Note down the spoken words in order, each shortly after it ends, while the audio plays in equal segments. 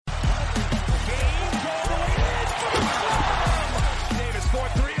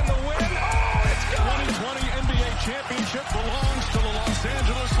championship belongs to the Los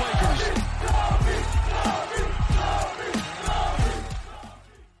Angeles Lakers.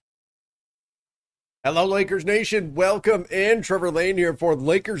 Hello, Lakers Nation. Welcome in. Trevor Lane here for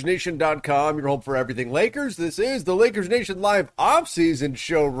LakersNation.com, your home for everything Lakers. This is the Lakers Nation Live Offseason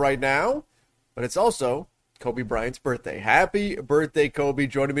show right now, but it's also Kobe Bryant's birthday. Happy birthday, Kobe.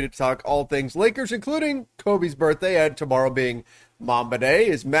 Joining me to talk all things Lakers, including Kobe's birthday, and tomorrow being Mamba Day,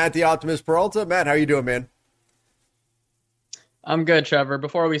 is Matt the Optimist Peralta. Matt, how you doing, man? I'm good, Trevor.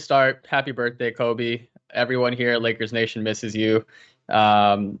 Before we start, happy birthday, Kobe. Everyone here at Lakers Nation misses you.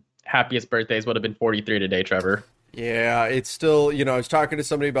 Happiest birthdays would have been 43 today, Trevor. Yeah, it's still, I was talking to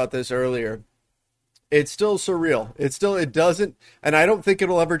somebody about this earlier. It's still surreal. It doesn't, and I don't think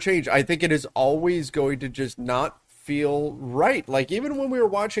it'll ever change. I think it is always going to just not feel right. Like, even when we were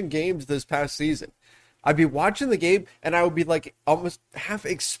watching games this past season, I'd be watching the game and I would be like almost half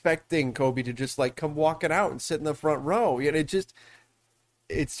expecting Kobe to just like come walking out and sit in the front row. And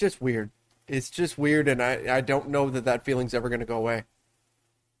it's just weird. It's just weird. And I don't know that feeling's ever going to go away.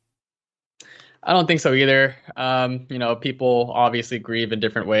 I don't think so either. People obviously grieve in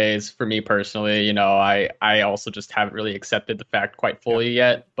different ways. For me personally, I also just haven't really accepted the fact quite fully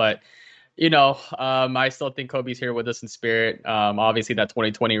yet. But, I still think Kobe's here with us in spirit. Obviously, that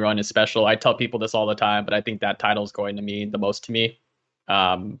 2020 run is special. I tell people this all the time, but I think that title is going to mean the most to me,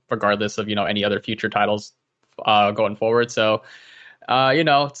 regardless of, any other future titles going forward. So,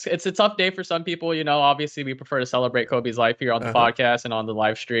 it's a tough day for some people. Obviously, we prefer to celebrate Kobe's life here on the podcast and on the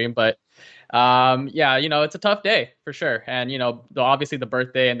live stream. But it's a tough day for sure. And, obviously the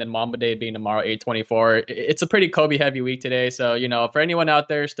birthday and then Mamba Day being tomorrow, 8/24. It's a pretty Kobe heavy week today. So, for anyone out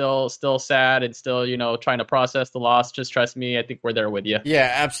there still sad and still, trying to process the loss, just trust me. I think we're there with you.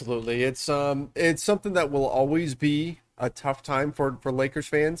 Yeah, absolutely. It's something that will always be a tough time for Lakers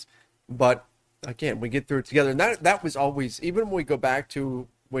fans. But again, we get through it together. And that was always, even when we go back to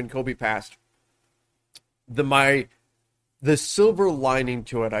when Kobe passed, the silver lining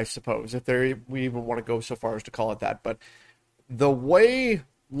to it, I suppose, if we even want to go so far as to call it that, but the way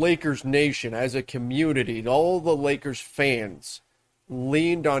Lakers Nation as a community, all the Lakers fans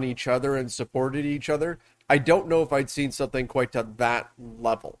leaned on each other and supported each other, I don't know if I'd seen something quite to that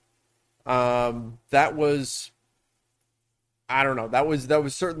level. That was, I don't know, that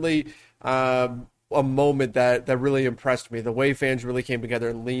was certainly a moment that really impressed me. The way fans really came together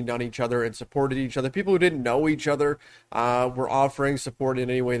and leaned on each other and supported each other. People who didn't know each other were offering support in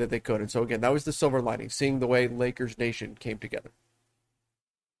any way that they could. And so again, that was the silver lining, seeing the way Lakers Nation came together.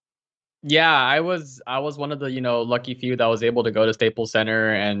 Yeah, I was one of the, lucky few that was able to go to Staples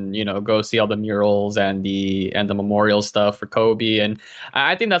Center and, go see all the murals and the memorial stuff for Kobe. And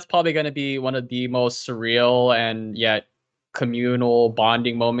I think that's probably going to be one of the most surreal and yet communal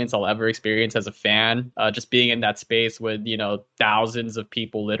bonding moments I'll ever experience as a fan. Just being in that space with, thousands of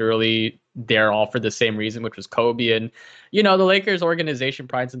people literally there all for the same reason, which was Kobe. And, the Lakers organization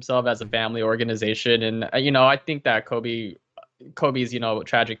prides themselves as a family organization. And, I think that Kobe's,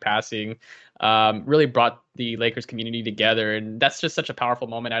 tragic passing really brought the Lakers community together. And that's just such a powerful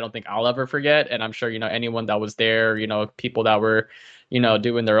moment I don't think I'll ever forget. And I'm sure, anyone that was there, people that were,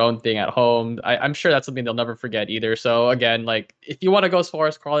 doing their own thing at home, I'm sure that's something they'll never forget either. So again, like, if you want to go as far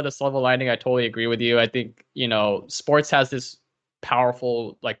as call it a silver lining, I totally agree with you. I think, sports has this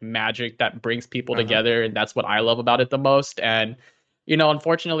powerful like magic that brings people together. And that's what I love about it the most. And,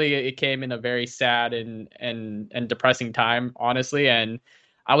 unfortunately, it came in a very sad and depressing time, honestly. And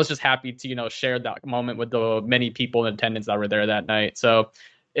I was just happy to, share that moment with the many people in attendance that were there that night. So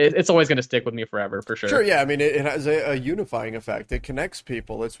it's always going to stick with me forever, for sure. Sure, yeah. I mean, it has a unifying effect. It connects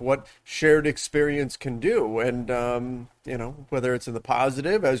people. It's what shared experience can do. And, whether it's in the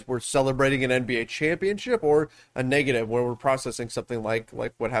positive, as we're celebrating an NBA championship, or a negative, where we're processing something like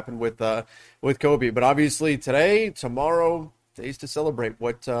what happened with Kobe. But obviously today, tomorrow, days to celebrate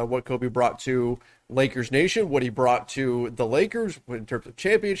what Kobe brought to Lakers Nation, what he brought to the Lakers in terms of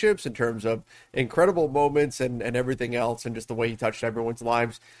championships, in terms of incredible moments and everything else, and just the way he touched everyone's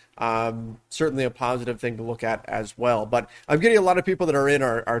lives. Certainly a positive thing to look at as well. But I'm getting a lot of people that are in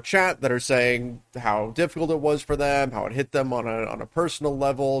our chat that are saying how difficult it was for them, how it hit them on a personal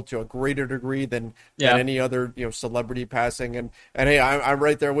level to a greater degree than any other celebrity passing. And hey, I'm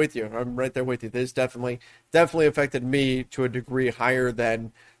right there with you. I'm right there with you. This definitely affected me to a degree higher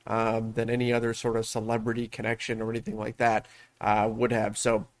than any other sort of celebrity connection or anything like that would have.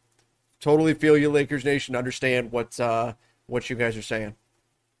 So totally feel you, Lakers Nation. Understand what you guys are saying.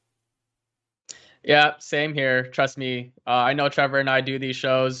 Yeah, same here. Trust me. I know Trevor and I do these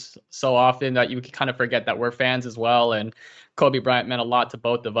shows so often that you can kind of forget that we're fans as well. And Kobe Bryant meant a lot to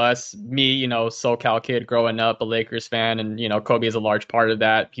both of us. Me, SoCal kid growing up, a Lakers fan, and Kobe is a large part of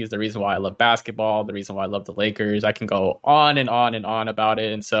that. He's the reason why I love basketball, the reason why I love the Lakers. I can go on and on and on about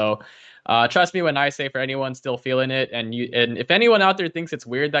it. And so, trust me when I say for anyone still feeling it, and if anyone out there thinks it's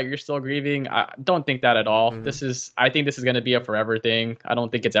weird that you're still grieving, I don't think that at all. Hmm. I think this is going to be a forever thing. I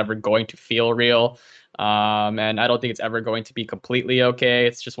don't think it's ever going to feel real. And I don't think it's ever going to be completely okay.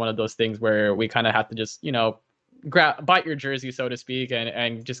 It's just one of those things where we kind of have to just, bite your jersey, so to speak,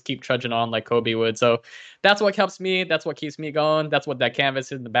 and just keep trudging on like Kobe would. So that's what helps me. That's what keeps me going. That's what that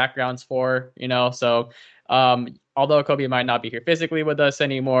canvas in the background's for. So although Kobe might not be here physically with us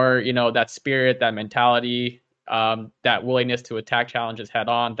anymore, that spirit, that mentality, that willingness to attack challenges head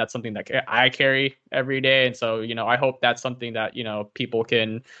on, that's something that I carry every day. And so, I hope that's something that, people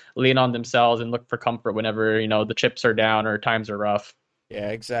can lean on themselves and look for comfort whenever, the chips are down or times are rough.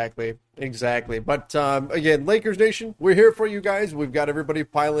 Yeah, exactly. Exactly. But again, Lakers Nation, we're here for you guys. We've got everybody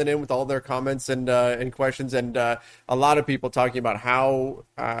piling in with all their comments and questions, and a lot of people talking about how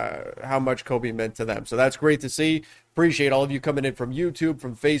much Kobe meant to them. So that's great to see. Appreciate all of you coming in from YouTube,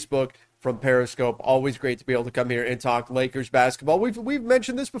 from Facebook, from Periscope. Always great to be able to come here and talk Lakers basketball. We've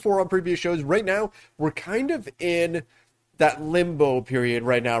mentioned this before on previous shows. Right now, we're kind of in that limbo period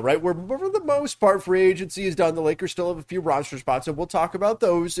right now, right? Where for the most part, free agency is done. The Lakers still have a few roster spots, and we'll talk about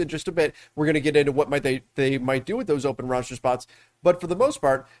those in just a bit. We're going to get into what they might do with those open roster spots. But for the most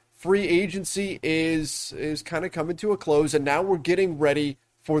part, free agency is kind of coming to a close, and now we're getting ready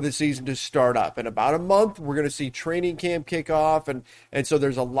for the season to start up. In about a month, we're going to see training camp kick off, and so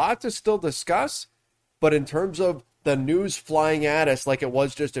there's a lot to still discuss. But in terms of the news flying at us like it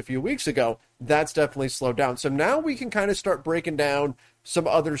was just a few weeks ago, that's definitely slowed down. So now we can kind of start breaking down some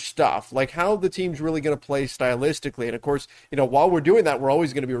other stuff, like how the team's really going to play stylistically. And of course, while we're doing that, we're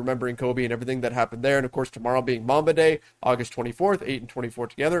always going to be remembering Kobe and everything that happened there. And of course, tomorrow being Mamba Day, August 24th, 8 and 24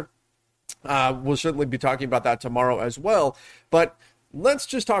 together. We'll certainly be talking about that tomorrow as well. But let's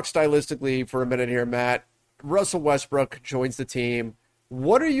just talk stylistically for a minute here, Matt. Russell Westbrook joins the team.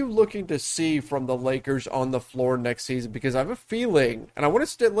 What are you looking to see from the Lakers on the floor next season? Because I have a feeling, and I want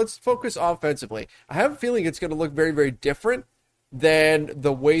to let's focus offensively. I have a feeling it's going to look very, very different than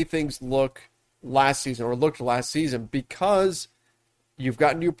the way things looked last season, because you've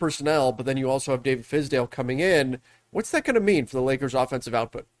got new personnel, but then you also have David Fizdale coming in. What's that going to mean for the Lakers' offensive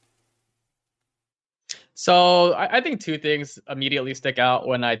output? So I think two things immediately stick out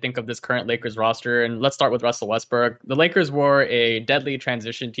when I think of this current Lakers roster. And let's start with Russell Westbrook. The Lakers were a deadly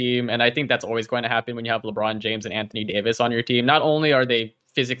transition team. And I think that's always going to happen when you have LeBron James and Anthony Davis on your team. Not only are they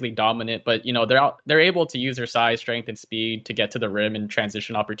physically dominant, but they're able to use their size, strength, and speed to get to the rim and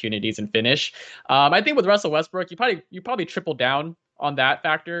transition opportunities and finish. I think with Russell Westbrook, you probably triple down on that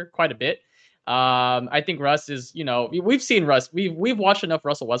factor quite a bit. I think Russ is, we've seen Russ. We've watched enough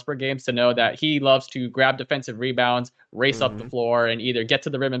Russell Westbrook games to know that he loves to grab defensive rebounds, race up the floor, and either get to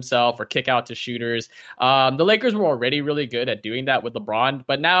the rim himself or kick out to shooters. The Lakers were already really good at doing that with LeBron,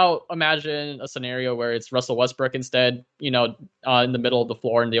 but now imagine a scenario where it's Russell Westbrook instead, in the middle of the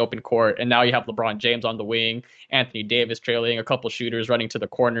floor in the open court, and now you have LeBron James on the wing, Anthony Davis trailing, a couple shooters running to the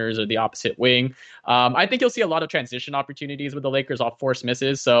corners or the opposite wing. I think you'll see a lot of transition opportunities with the Lakers off forced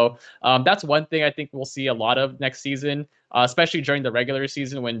misses. So that's one thing I think we'll see a lot of next season, especially during the regular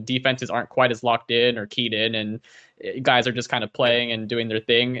season when defenses aren't quite as locked in or keyed in, and guys are just kind of playing and doing their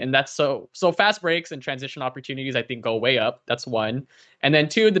thing. And that's so fast breaks and transition opportunities, I think, go way up. That's one. And then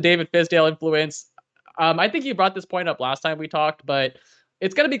two, the David Fizdale influence. I think you brought this point up last time we talked, but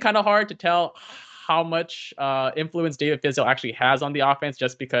it's going to be kind of hard to tell how much influence David Fizdale actually has on the offense,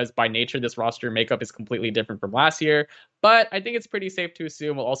 just because by nature this roster makeup is completely different from last year. But I think it's pretty safe to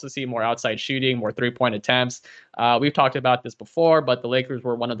assume we'll also see more outside shooting, more three-point attempts. We've talked about this before, but the Lakers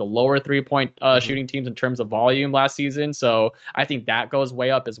were one of the lower three-point shooting teams in terms of volume last season. So I think that goes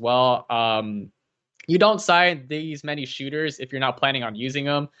way up as well. You don't sign these many shooters if you're not planning on using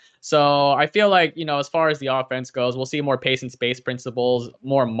them. So I feel like, as far as the offense goes, we'll see more pace and space principles,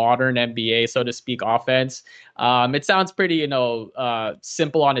 more modern NBA, so to speak, offense. It sounds pretty,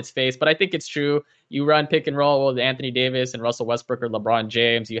 simple on its face, but I think it's true. You run pick and roll with Anthony Davis and Russell Westbrook or LeBron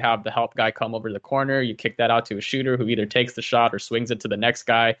James. You have the help guy come over the corner. You kick that out to a shooter who either takes the shot or swings it to the next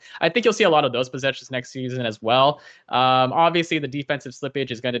guy. I think you'll see a lot of those possessions next season as well. Obviously, the defensive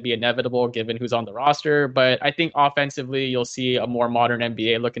slippage is going to be inevitable given who's on the roster, but I think offensively, you'll see a more modern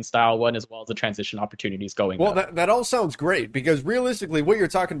NBA looking style one as well as the transition opportunities going Well, up. that all sounds great because realistically, what you're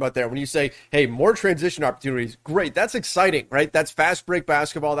talking about there, when you say, hey, more transition opportunities, great. That's exciting, right? That's fast break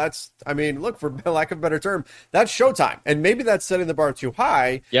basketball. That's, I mean, look, for lack of a better term, that's showtime. And maybe that's setting the bar too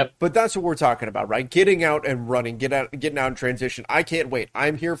high. Yep. But that's what we're talking about, right? Getting out and running, getting out in transition. I can't wait.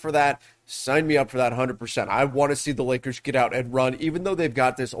 I'm here for that. Sign me up for that 100%. I want to see the Lakers get out and run, even though they've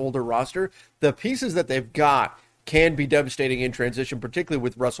got this older roster. The pieces that they've got can be devastating in transition, particularly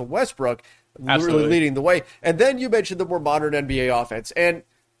with Russell Westbrook really leading the way. And then you mentioned the more modern NBA offense. And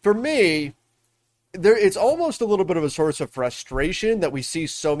for me, it's almost a little bit of a source of frustration that we see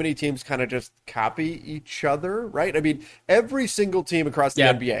so many teams kind of just copy each other, right? I mean, every single team across the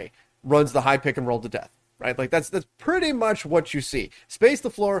NBA runs the high pick and roll to death, right? Like that's pretty much what you see. Space the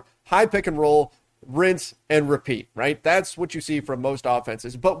floor, high pick and roll, rinse and repeat, right? That's what you see from most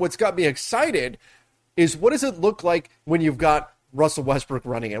offenses. But what's got me excited is what does it look like when you've got Russell Westbrook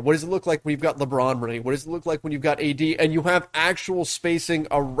running it? What does it look like when you've got LeBron running? What does it look like when you've got AD and you have actual spacing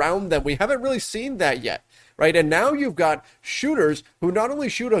around them? We haven't really seen that yet, right? And now you've got shooters who not only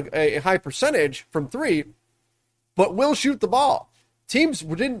shoot a high percentage from three, but will shoot the ball. Teams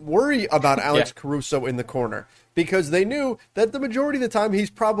didn't worry about Alex Caruso in the corner because they knew that the majority of the time he's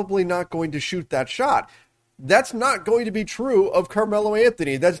probably not going to shoot that shot. That's not going to be true of Carmelo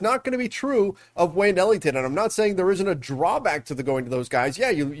Anthony. That's not going to be true of Wayne Ellington. And I'm not saying there isn't a drawback to the going to those guys.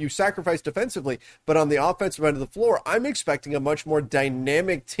 Yeah, you sacrifice defensively, but on the offensive end of the floor, I'm expecting a much more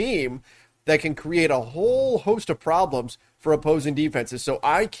dynamic team that can create a whole host of problems for opposing defenses. So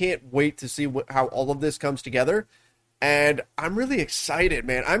I can't wait to see how all of this comes together. And I'm really excited,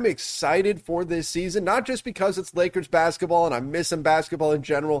 man. I'm excited for this season, not just because it's Lakers basketball and I'm missing basketball in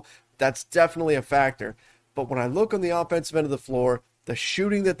general. That's definitely a factor. But when I look on the offensive end of the floor, the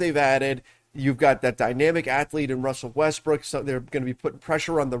shooting that they've added, you've got that dynamic athlete in Russell Westbrook, so they're going to be putting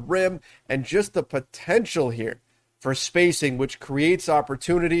pressure on the rim, and just the potential here for spacing, which creates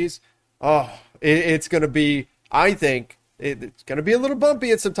opportunities. Oh, it's going to be, I think, it's going to be a little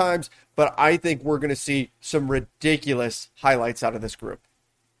bumpy at some times, but I think we're going to see some ridiculous highlights out of this group.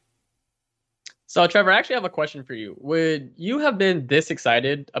 So, Trevor, I actually have a question for you. Would you have been this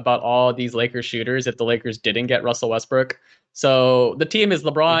excited about all these Lakers shooters if the Lakers didn't get Russell Westbrook? So the team is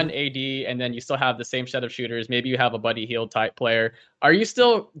LeBron, AD, and then you still have the same set of shooters. Maybe you have a Buddy Hield type player. Are you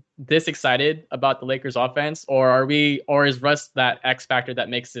still this excited about the Lakers offense, or is Russ that X factor that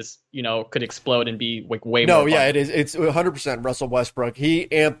makes this, could explode and be like way more fun? No, yeah, it is. It's 100% Russell Westbrook. He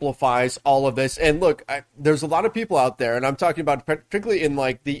amplifies all of this. And look, there's a lot of people out there, and I'm talking about particularly in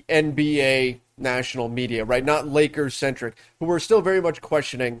like the NBA national media, right? Not Lakers centric, who are still very much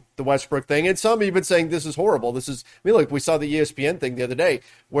questioning the Westbrook thing. And some even saying this is horrible. Look, we saw the ESPN thing the other day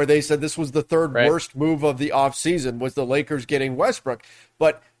where they said this was the third worst move of the offseason was the Lakers getting Westbrook.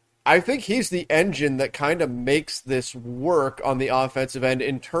 But I think he's the engine that kind of makes this work on the offensive end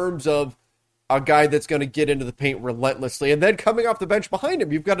in terms of a guy that's going to get into the paint relentlessly. And then coming off the bench behind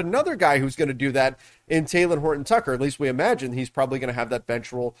him, you've got another guy who's going to do that in Taylor Horton-Tucker. At least we imagine he's probably going to have that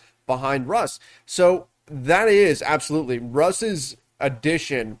bench role behind Russ. So that is absolutely, Russ's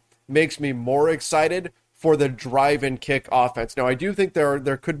addition makes me more excited for the drive and kick offense. Now, I do think there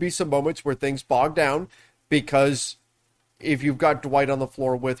could be some moments where things bog down because if you've got Dwight on the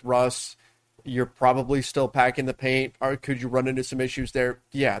floor with Russ, you're probably still packing the paint. Or could you run into some issues there?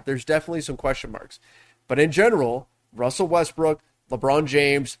 Yeah, there's definitely some question marks. But in general, Russell Westbrook, LeBron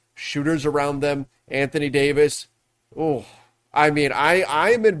James, shooters around them, Anthony Davis. Oh, I mean,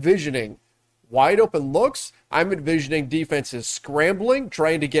 I'm envisioning wide open looks. I'm envisioning defenses scrambling,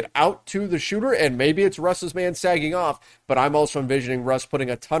 trying to get out to the shooter, and maybe it's Russ's man sagging off, but I'm also envisioning Russ putting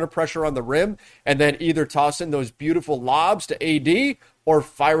a ton of pressure on the rim and then either tossing those beautiful lobs to AD or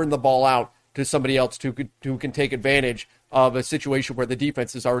firing the ball out to somebody else who can take advantage of a situation where the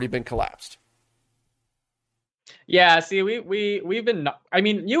defense has already been collapsed. Yeah, see, we've been. I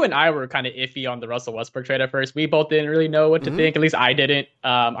mean, you and I were kind of iffy on the Russell Westbrook trade at first. We both didn't really know what to think. At least I didn't.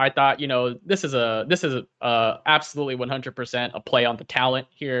 I thought, this is absolutely 100% a play on the talent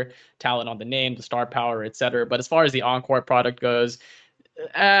here, talent on the name, the star power, etc. But as far as the on-court product goes,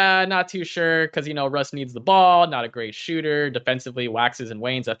 not too sure because Russ needs the ball, not a great shooter, defensively waxes and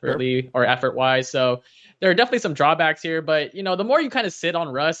wanes effort-wise. So there are definitely some drawbacks here. But the more you kind of sit on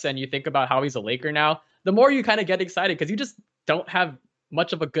Russ and you think about how he's a Laker now, the more you kind of get excited because you just don't have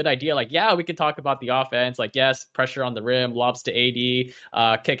much of a good idea. Like, yeah, we can talk about the offense. Like, yes, pressure on the rim, lobs to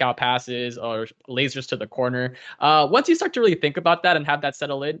AD, kick out passes or lasers to the corner. Once you start to really think about that and have that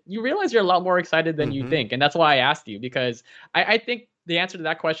settle in, you realize you're a lot more excited than you think. And that's why I asked you, because I think the answer to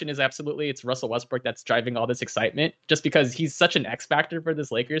that question is absolutely it's Russell Westbrook that's driving all this excitement, just because he's such an X factor for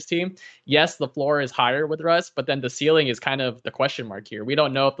this Lakers team. Yes, the floor is higher with Russ, but then the ceiling is kind of the question mark here. We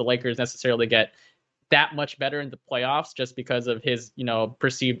don't know if the Lakers necessarily get that much better in the playoffs just because of his, his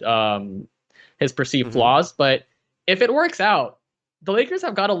perceived flaws. But if it works out, the Lakers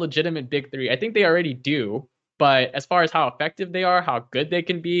have got a legitimate big three. I think they already do. But as far as how effective they are, how good they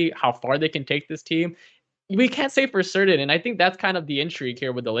can be, how far they can take this team, we can't say for certain. And I think that's kind of the intrigue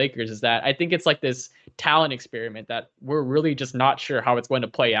here with the Lakers, is that I think it's like this talent experiment that we're really just not sure how it's going to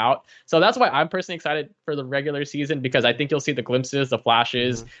play out. So that's why I'm personally excited for the regular season, because I think you'll see the glimpses, the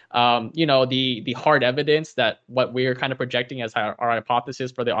flashes, the hard evidence that what we're kind of projecting as our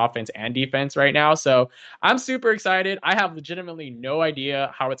hypothesis for the offense and defense right now. So I'm super excited. I have legitimately no idea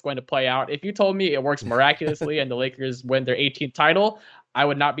how it's going to play out. If you told me it works miraculously and the Lakers win their 18th title, I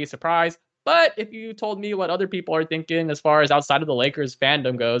would not be surprised. But if you told me what other people are thinking as far as outside of the Lakers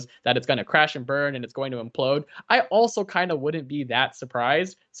fandom goes, that it's going to crash and burn and it's going to implode, I also kind of wouldn't be that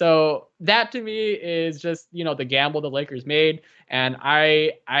surprised. So that to me is just, the gamble the Lakers made. And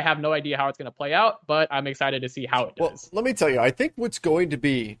I have no idea how it's going to play out, but I'm excited to see how it does. Well, let me tell you, I think what's going to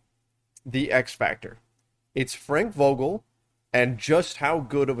be the X factor, it's Frank Vogel and just how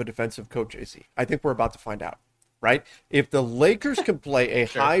good of a defensive coach is he. I think we're about to find out. Right? If the Lakers can play a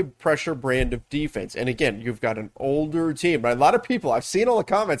high-pressure brand of defense, and again, you've got an older team, right? A lot of people, I've seen all the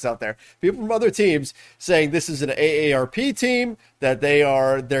comments out there, people from other teams saying this is an AARP team, that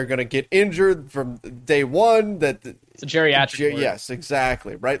they're going to get injured from day one. That it's a geriatric. Yes,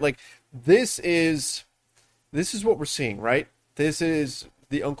 exactly, right? Like, this is what we're seeing, right? This is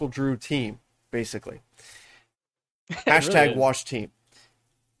the Uncle Drew team, basically. Hashtag really wash team.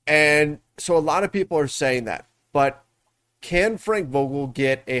 And so a lot of people are saying that. But can Frank Vogel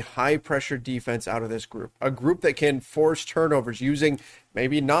get a high-pressure defense out of this group? A group that can force turnovers using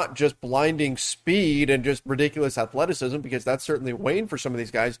maybe not just blinding speed and just ridiculous athleticism, because that's certainly waned for some of these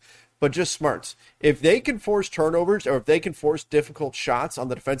guys, but just smarts. If they can force turnovers, or if they can force difficult shots on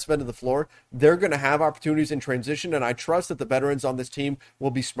the defensive end of the floor, they're going to have opportunities in transition, and I trust that the veterans on this team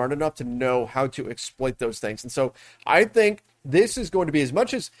will be smart enough to know how to exploit those things. And so I think this is going to be, as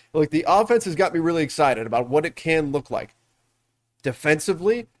much as like the offense has got me really excited about what it can look like,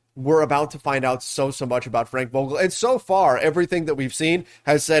 defensively, we're about to find out so much about Frank Vogel. And so far, everything that we've seen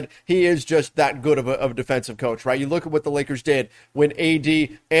has said he is just that good of a defensive coach, right? You look at what the Lakers did when AD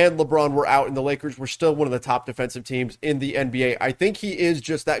and LeBron were out and the Lakers were still one of the top defensive teams in the NBA. I think he is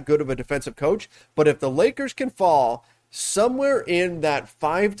just that good of a defensive coach. But if the Lakers can fall somewhere in that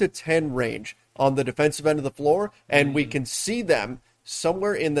 5 to 10 range on the defensive end of the floor, and we can see them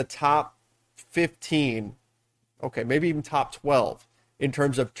somewhere in the top 15, okay, maybe even top 12 in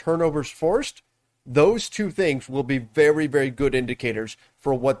terms of turnovers forced, those two things will be very, very good indicators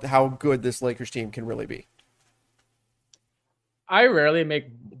for how good this Lakers team can really be. I rarely make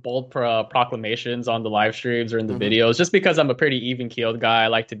bold proclamations on the live streams or in the videos, just because I'm a pretty even-keeled guy. I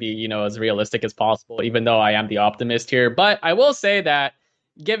like to be, as realistic as possible, even though I am the optimist here. But I will say that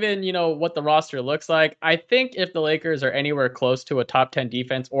given, what the roster looks like, I think if the Lakers are anywhere close to a top 10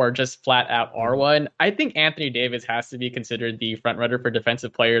 defense or just flat out R1, I think Anthony Davis has to be considered the front runner for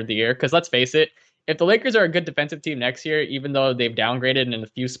Defensive Player of the Year. Because let's face it, if the Lakers are a good defensive team next year, even though they've downgraded in a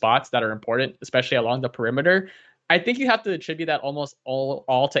few spots that are important, especially along the perimeter, I think you have to attribute that almost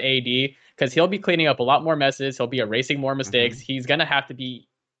all to AD, because he'll be cleaning up a lot more messes. He'll be erasing more mistakes. He's going to have to be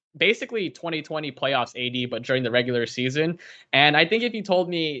basically 2020 playoffs AD, but during the regular season. And I think if you told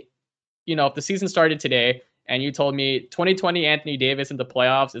me, if the season started today and you told me 2020 Anthony Davis in the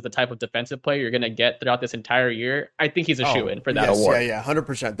playoffs is the type of defensive player you're going to get throughout this entire year, I think he's a shoo-in for that award. Yeah,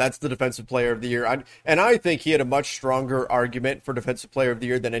 100%. That's the Defensive Player of the Year. And I think he had a much stronger argument for Defensive Player of the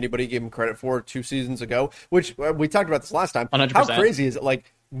Year than anybody gave him credit for 2 seasons ago, which we talked about this last time. 100%. How crazy is it?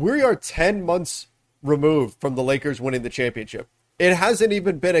 Like, we are 10 months removed from the Lakers winning the championship. It hasn't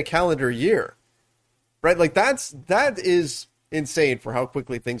even been a calendar year, right? Like, that is insane for how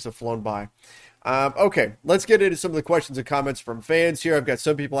quickly things have flown by. Okay, let's get into some of the questions and comments from fans here. I've got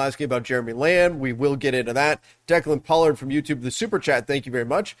some people asking about Jeremy Lamb. We will get into that. Declan Pollard from YouTube, the super chat, thank you very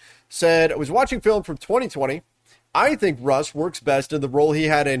much, said, I was watching film from 2020. I think Russ works best in the role he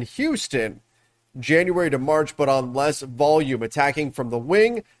had in Houston. January to March, but on less volume, attacking from the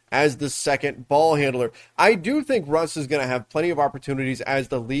wing as the second ball handler. I do think Russ is going to have plenty of opportunities as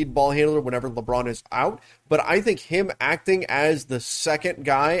the lead ball handler whenever LeBron is out, but I think him acting as the second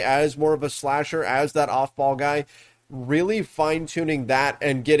guy, as more of a slasher, as that off-ball guy, really fine-tuning that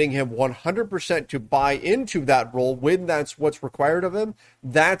and getting him 100% to buy into that role when that's what's required of him,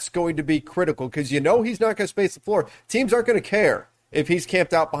 that's going to be critical because he's not going to space the floor. Teams aren't going to care if he's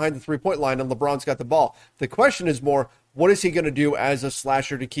camped out behind the three-point line and LeBron's got the ball. The question is more, what is he going to do as a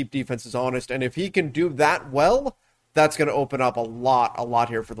slasher to keep defenses honest? And if he can do that well, that's going to open up a lot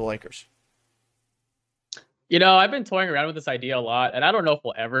here for the Lakers. I've been toying around with this idea a lot, and I don't know if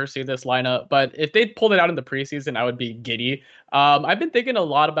we'll ever see this lineup, but if they pulled it out in the preseason, I would be giddy. I've been thinking a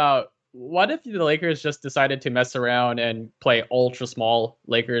lot about what if the Lakers just decided to mess around and play ultra small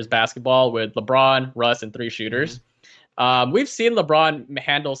Lakers basketball with LeBron, Russ, and three shooters. Mm-hmm. We've seen LeBron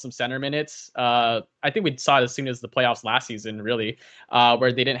handle some center minutes. I think we saw it as soon as the playoffs last season, really,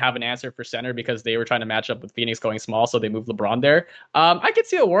 where they didn't have an answer for center because they were trying to match up with Phoenix going small, so they moved LeBron there. I could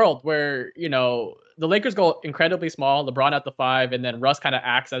see a world where, the Lakers go incredibly small, LeBron at the 5, and then Russ kind of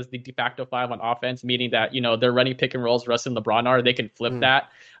acts as the de facto 5 on offense, meaning that, they're running pick and rolls, Russ and LeBron are. They can flip that.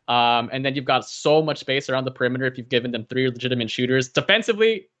 And then you've got so much space around the perimeter if you've given them 3 legitimate shooters.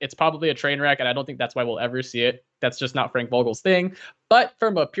 Defensively, it's probably a train wreck, and I don't think that's why we'll ever see it. That's just not Frank Vogel's thing. But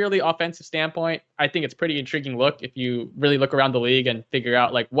from a purely offensive standpoint, I think it's pretty intriguing look if you really look around the league and figure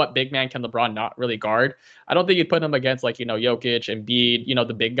out, what big man can LeBron not really guard. I don't think you'd put him against, Jokic, Embiid,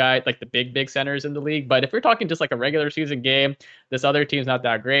 the big guy, the big centers in the league. But if we're talking just a regular season game, this other team's not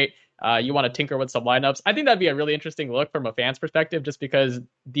that great. You want to tinker with some lineups. I think that'd be a really interesting look from a fan's perspective, just because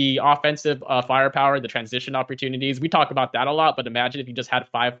the offensive firepower, the transition opportunities, we talk about that a lot, but imagine if you just had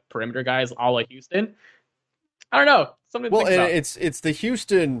 5 perimeter guys a la Houston. I don't know. Something to think about. It's the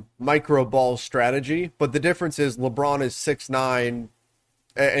Houston micro ball strategy, but the difference is LeBron is 6'9"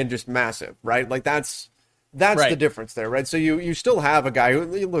 and just massive, right? That's right. The difference there, right? So you still have a guy who,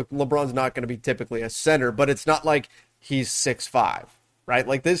 look, LeBron's not going to be typically a center, but it's not like he's 6'5",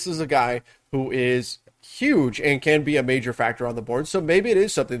 right? This is a guy who is huge and can be a major factor on the board. So maybe it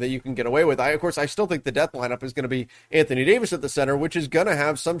is something that you can get away with. I still think the death lineup is going to be Anthony Davis at the center, which is going to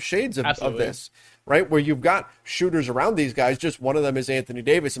have some shades of this, right? Where you've got shooters around these guys. Just one of them is Anthony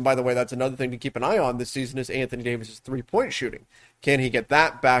Davis. And by the way, that's another thing to keep an eye on this season is Anthony Davis's 3-point shooting. Can he get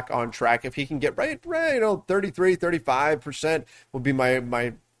that back on track? If he can get 33, 35% would be my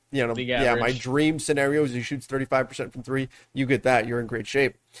my dream scenario is he shoots 35% from 3. You get that, you're in great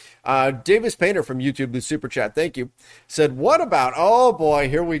shape. Davis Painter from YouTube, the super chat, thank you, said, what about, oh boy,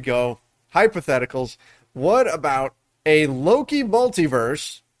 here we go, hypotheticals. What about a Loki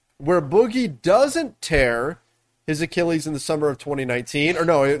multiverse where Boogie doesn't tear his Achilles in the summer of 2019? Or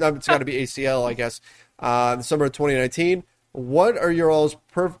no, it's got to be ACL, I guess, the summer of 2019. What are your all's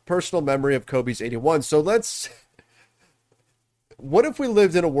personal memory of Kobe's 81? So what if we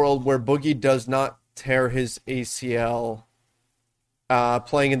lived in a world where Boogie does not tear his ACL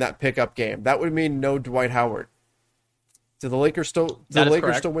playing in that pickup game? That would mean no Dwight Howard. Do the Lakers still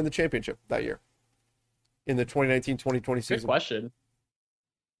win the championship that year in the 2019-2020 season? Good question.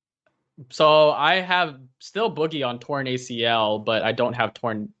 So I have still Boogie on torn ACL, but I don't have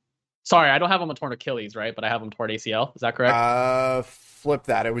torn. Sorry, I don't have him on torn Achilles, right? But I have him torn ACL. Is that correct? Flip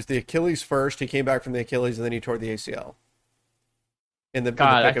that. It was the Achilles first. He came back from the Achilles, and then he tore the ACL. In the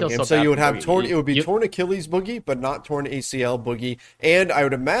pickup game. So you would have torn Achilles Boogie, but not torn ACL Boogie. And I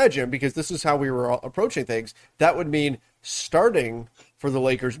would imagine, because this is how we were approaching things, that would mean starting for the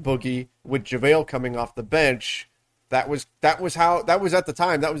Lakers Boogie with JaVale coming off the bench. That was at the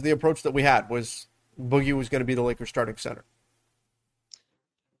time. That was the approach that we had, was Boogie was going to be the Lakers starting center.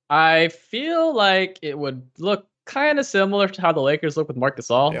 I feel like it would look kind of similar to how the Lakers look with Marc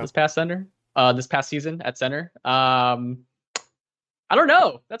Gasol this past season at center. I don't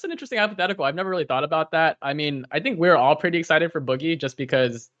know. That's an interesting hypothetical. I've never really thought about that. I mean, I think we're all pretty excited for Boogie just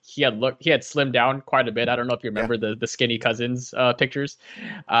because he had slimmed down quite a bit. I don't know if you remember the skinny Cousins pictures.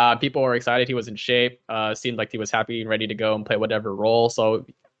 People were excited. He was in shape. Seemed like he was happy and ready to go and play whatever role. So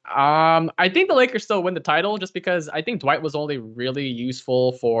I think the Lakers still win the title just because I think Dwight was only really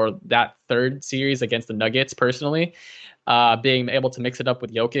useful for that third series against the Nuggets personally, being able to mix it up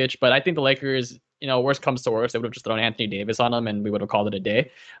with Jokic. But I think the Lakers, worst comes to worst, they would have just thrown Anthony Davis on him and we would have called it a day.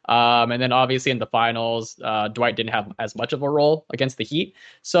 And then obviously in the finals, Dwight didn't have as much of a role against the Heat.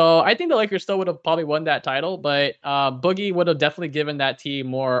 So I think the Lakers still would have probably won that title, but Boogie would have definitely given that team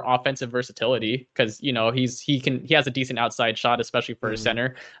more offensive versatility because, he has a decent outside shot, especially for a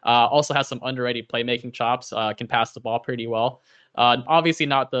center. Also has some underrated playmaking chops, can pass the ball pretty well. Obviously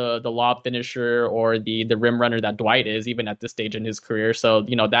not the lob finisher or the rim runner that Dwight is, even at this stage in his career. So,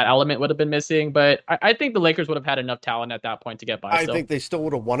 that element would have been missing. But I think the Lakers would have had enough talent at that point to get by I still. think they still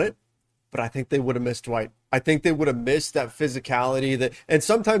would have won it, but I think they would have missed Dwight. I think they would have missed that physicality that, and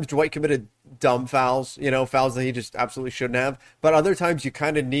sometimes Dwight committed dumb fouls, fouls that he just absolutely shouldn't have. But other times you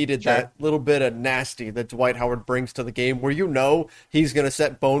kind of needed Sure. that little bit of nasty that Dwight Howard brings to the game, where he's going to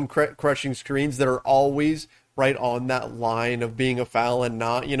set bone crushing screens that are always right on that line of being a foul and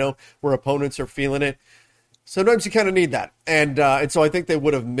not, where opponents are feeling it. Sometimes you kind of need that, and so I think they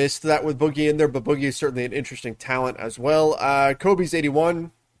would have missed that with Boogie in there. But Boogie is certainly an interesting talent as well. Kobe's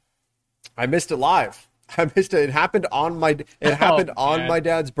 81. I missed it live. I missed it. It Oh, happened on man. my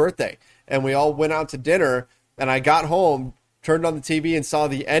dad's birthday, and we all went out to dinner. And I got home, turned on the TV, and saw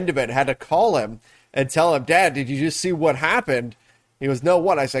the end of it. Had to call him and tell him, "Dad, did you just see what happened?" He goes, "No,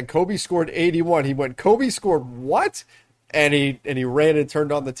 what?" I said, "Kobe scored 81." He went, "Kobe scored what?" And he ran and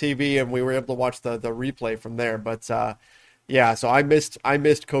turned on the TV, and we were able to watch the replay from there. But yeah, so I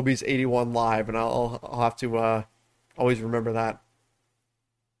missed Kobe's 81 live, and I'll have to always remember that.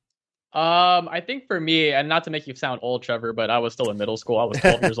 I think for me, and not to make you sound old, Trevor, but I was still in middle school. I was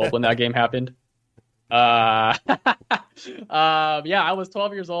 12 years old when that game happened. Uh, yeah, I was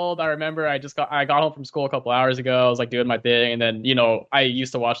 12 years old. I remember I got home from school a couple hours ago. I was like doing my thing, and then I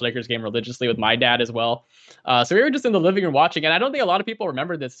used to watch Lakers game religiously with my dad as well. So we were just in the living room watching, and I don't think a lot of people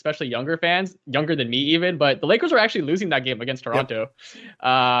remember this, especially younger fans, younger than me even. But the Lakers were actually losing that game against Yep.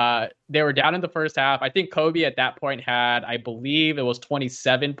 Toronto. They were down in the first half. I think Kobe at that point had, I believe it was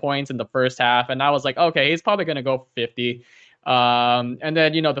 27 points in the first half, and I was like, okay, he's probably gonna go for 50. And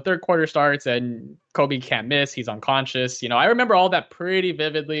then, the third quarter starts and Kobe can't miss. He's unconscious. I remember all that pretty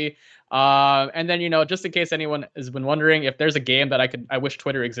vividly. And then, just in case anyone has been wondering if there's a game that I wish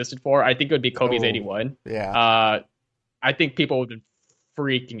Twitter existed for, I think it would be Kobe's Oh, 81. yeah. I think people would have been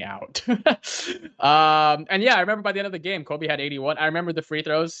freaking out. And yeah, I remember by the end of the game, Kobe had 81. I remember the free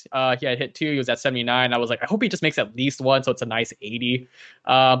throws. He had hit two. He was at 79. I was like, I hope he just makes at least one, so it's a nice 80.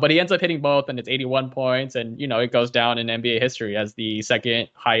 But he ends up hitting both, and it's 81 points, and it goes down in NBA history as the second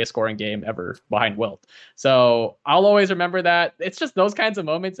highest scoring game ever behind Wilt. So I'll always remember that. It's just those kinds of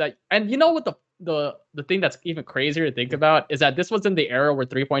moments that, and what the thing that's even crazier to think about is that this was in the era where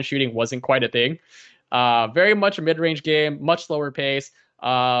 3-point shooting wasn't quite a thing. Very much a mid-range game, much slower pace.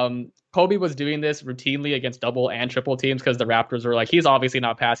 Kobe was doing this routinely against double and triple teams because the Raptors were like, he's obviously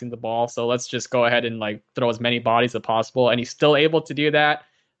not passing the ball, so let's just go ahead and like throw as many bodies as possible. And he's still able to do that.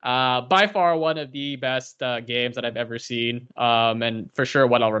 By far one of the best games that I've ever seen, and for sure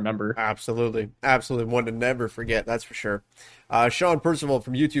what I'll remember. Absolutely. Absolutely. One to never forget, that's for sure. Sean Percival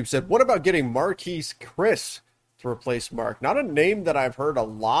from YouTube said, what about getting Marquise Chris to replace Mark? Not a name that I've heard a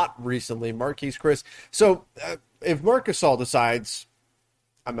lot recently, Marquise Chris. So if Marc Gasol decides,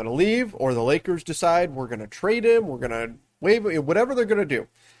 I'm going to leave, or the Lakers decide we're going to trade him, we're going to waive him, whatever they're going to do.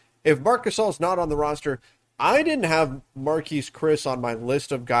 If Marc Gasol's not on the roster, I didn't have Marquise Chris on my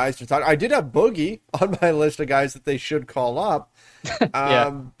list of guys to talk. I did have Boogie on my list of guys that they should call up. Yeah.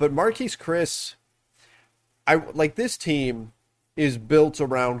 But Marquise Chris, I like this team is built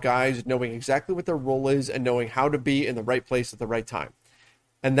around guys knowing exactly what their role is and knowing how to be in the right place at the right time.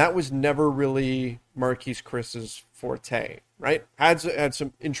 And that was never really Marquise Chris's forte, right? Had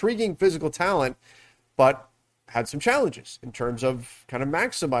some intriguing physical talent, but had some challenges in terms of kind of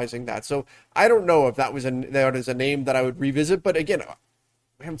maximizing that. So I don't know if that is a name that I would revisit. But again,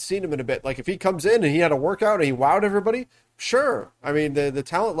 I haven't seen him in a bit. Like if he comes in and he had a workout and he wowed everybody, sure. I mean, the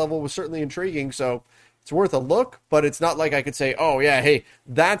talent level was certainly intriguing. So it's worth a look, but it's not like I could say, oh yeah, hey,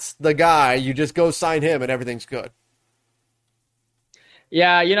 that's the guy. You just go sign him and everything's good.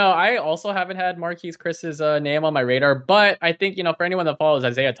 Yeah, I also haven't had Marquise Chris's name on my radar, but I think, for anyone that follows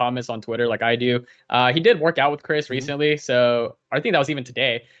Isaiah Thomas on Twitter like I do, he did work out with Chris Mhm. recently, so I think that was even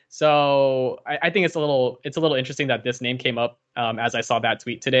today. So I think it's a little interesting that this name came up as I saw that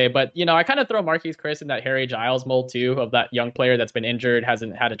tweet today. But I kind of throw Marquise Chris in that Harry Giles mold too, of that young player that's been injured,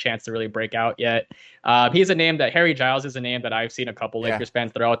 hasn't had a chance to really break out yet. He's a name that Harry Giles is a name that I've seen a couple Yeah. Lakers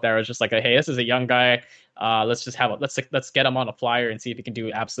fans throw out there. It's just like, hey, this is a young guy. Let's just let's get him on a flyer and see if he can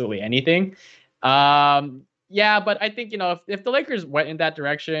do absolutely anything. Yeah, but I think if the Lakers went in that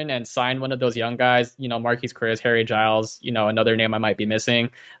direction and signed one of those young guys, Marquise Chris, Harry Giles, another name I might be missing.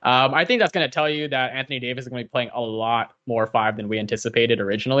 I think that's going to tell you that Anthony Davis is going to be playing a lot more five than we anticipated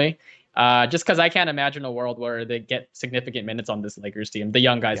originally. Just because I can't imagine a world where they get significant minutes on this Lakers team, the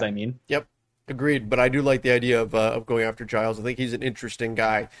young guys, Yeah. I mean. Yep. Agreed, but I do like the idea of going after Giles. I think he's an interesting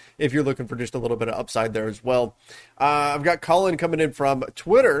guy if you're looking for just a little bit of upside there as well. I've got Colin coming in from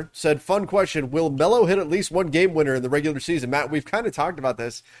Twitter, said, fun question, will Melo hit at least one game winner in the regular season? Matt, we've kind of talked about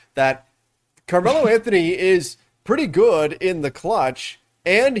this, that Carmelo Anthony is pretty good in the clutch,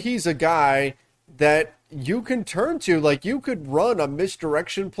 and he's a guy that you can turn to. Like, you could run a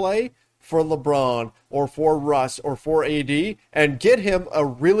misdirection play for LeBron or for Russ or for AD and get him a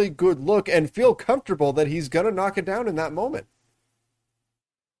really good look and feel comfortable that he's going to knock it down in that moment.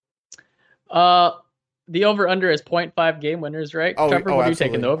 The over-under is 0.5 game winners, right? Trevor, what are you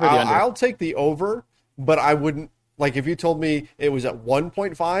taking, the over or the under? I'll take the over, but I wouldn't, like, if you told me it was at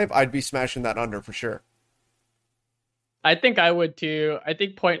 1.5, I'd be smashing that under for sure. I think I would too. I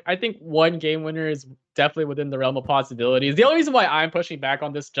think one game winner is definitely within the realm of possibilities. The only reason why I'm pushing back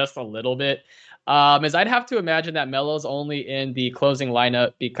on this just a little bit is I'd have to imagine that Melo's only in the closing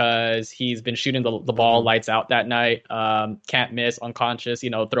lineup because he's been shooting the ball lights out that night. Can't miss, unconscious,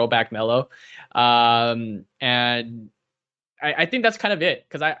 throwback Melo. And I think that's kind of it,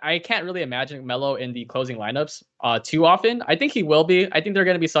 because I can't really imagine Melo in the closing lineups too often. I think he will be. I think there are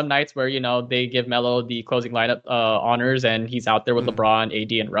going to be some nights where, they give Melo the closing lineup honors and he's out there with LeBron,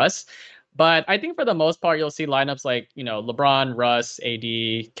 AD, and Russ. But I think for the most part, you'll see lineups like, LeBron, Russ,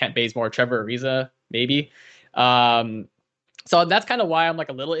 AD, Kent Bazemore, Trevor Ariza, maybe. So that's kind of why I'm like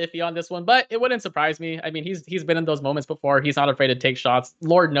a little iffy on this one, but it wouldn't surprise me. I mean, he's been in those moments before. He's not afraid to take shots.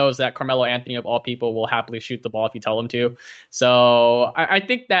 Lord knows that Carmelo Anthony, of all people, will happily shoot the ball if you tell him to. So I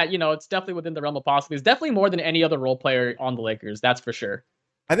think that, it's definitely within the realm of possibilities. Definitely more than any other role player on the Lakers. That's for sure.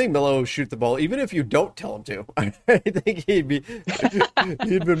 I think Melo will shoot the ball even if you don't tell him to. I think he'd be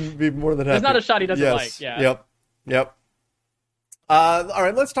more than happy. There's not a shot he doesn't like. Yeah. Yep. All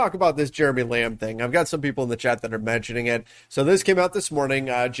right, let's talk about this Jeremy Lamb thing. I've got some people in the chat that are mentioning it. So this came out this morning.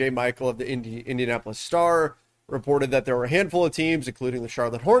 Jay Michael of the Indianapolis Star reported that there were a handful of teams, including the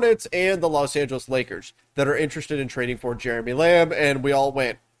Charlotte Hornets and the Los Angeles Lakers, that are interested in trading for Jeremy Lamb. And we all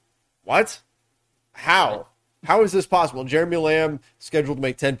went, what? How? How is this possible? Jeremy Lamb scheduled to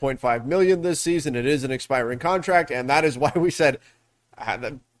make $10.5 million this season. It is an expiring contract, and that is why we said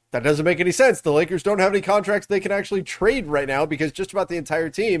that doesn't make any sense. The Lakers don't have any contracts they can actually trade right now because just about the entire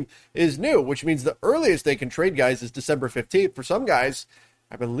team is new, which means the earliest they can trade guys is December 15th. For some guys,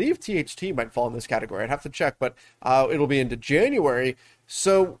 I believe THT might fall in this category. I'd have to check, but it'll be into January.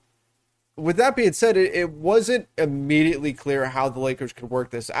 So with that being said, it wasn't immediately clear how the Lakers could work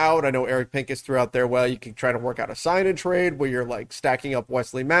this out. I know Eric Pincus threw out there, well, you can try to work out a sign and trade where you're like stacking up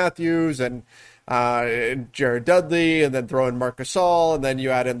Wesley Matthews and Jared Dudley and then throw in Marc Gasol and then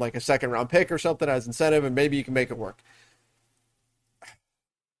you add in like a second round pick or something as incentive and maybe you can make it work.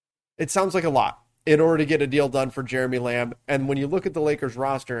 It sounds like a lot in order to get a deal done for Jeremy Lamb. And when you look at the Lakers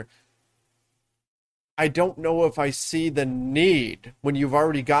roster, I don't know if I see the need when you've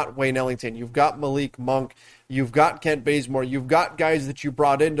already got Wayne Ellington, you've got Malik Monk, you've got Kent Bazemore, you've got guys that you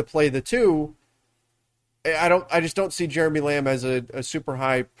brought in to play the two. I just don't see Jeremy Lamb as a super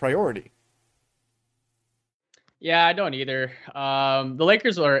high priority. Yeah, I don't either. The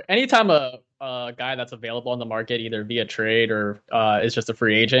Lakers are, anytime a guy that's available on the market, either via trade or is just a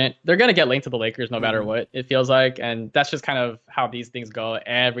free agent, they're going to get linked to the Lakers no matter what, it feels like. And that's just kind of how these things go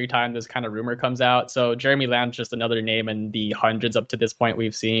every time this kind of rumor comes out. So Jeremy Lamb's just another name in the hundreds up to this point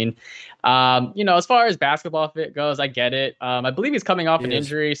we've seen. As far as basketball fit goes, I get it. I believe he's coming off an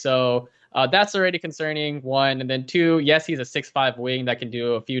injury, so that's already concerning, one. And then two, yes, he's a 6'5" wing that can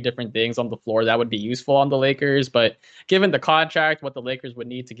do a few different things on the floor that would be useful on the Lakers. But given the contract, what the Lakers would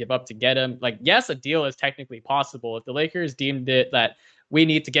need to give up to get him, like, yes, a deal is technically possible. If the Lakers deemed it that we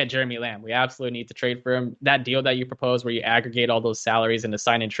need to get Jeremy Lamb, we absolutely need to trade for him, that deal that you propose where you aggregate all those salaries in a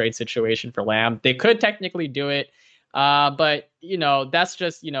sign and trade situation for Lamb, they could technically do it. But, that's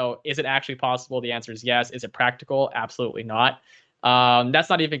just, is it actually possible? The answer is yes. Is it practical? Absolutely not. That's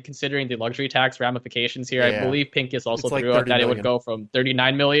not even considering the luxury tax ramifications here. Yeah. I believe Pincus also threw out that it would go from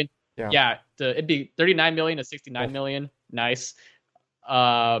 39 million. It'd be 39 million to 69 million. Nice.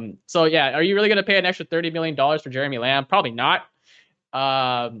 So yeah, are you really going to pay an extra $30 million for Jeremy Lamb? Probably not.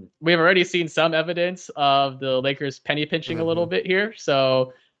 We've already seen some evidence of the Lakers penny pinching a little bit here.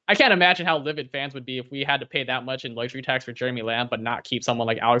 So I can't imagine how livid fans would be if we had to pay that much in luxury tax for Jeremy Lamb, but not keep someone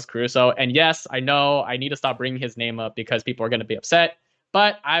like Alex Caruso. And yes, I know I need to stop bringing his name up because people are going to be upset.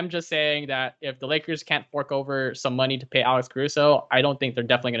 But I'm just saying that if the Lakers can't fork over some money to pay Alex Caruso, I don't think they're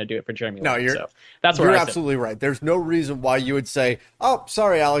definitely going to do it for Jeremy Lamb. No, you're absolutely right. There's no reason why you would say, oh,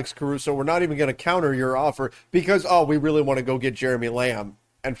 sorry, Alex Caruso, we're not even going to counter your offer because, we really want to go get Jeremy Lamb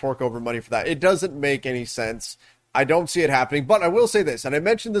and fork over money for that. It doesn't make any sense. I don't see it happening, but I will say this, and I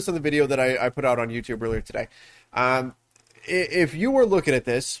mentioned this in the video that I put out on YouTube earlier today. If you were looking at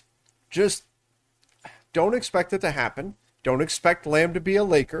this, just don't expect it to happen. Don't expect Lamb to be a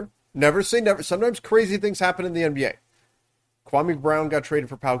Laker. Never say never. Sometimes crazy things happen in the NBA. Kwame Brown got traded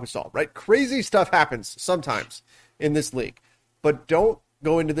for Pau Gasol, right? Crazy stuff happens sometimes in this league. But don't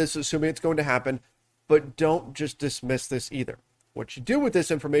go into this assuming it's going to happen, but don't just dismiss this either. What you do with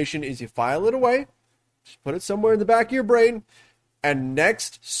this information is you file it away, just put it somewhere in the back of your brain, and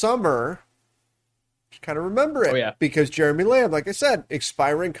next summer, just kind of remember it. Oh, yeah. Because Jeremy Lamb, like I said,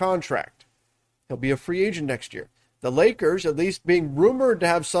 expiring contract. He'll be a free agent next year. The Lakers, at least being rumored to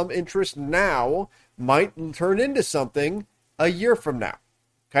have some interest now, might turn into something a year from now.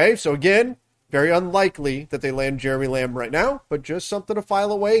 Okay, so again, very unlikely that they land Jeremy Lamb right now, but just something to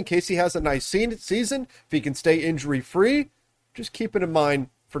file away in case he has a nice season. If he can stay injury-free, just keep it in mind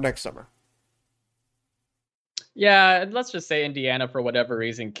for next summer. Yeah, let's just say Indiana, for whatever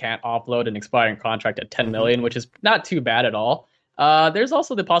reason, can't offload an expiring contract at $10 million, which is not too bad at all. There's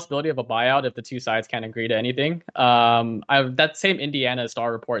also the possibility of a buyout if the two sides can't agree to anything. That same Indiana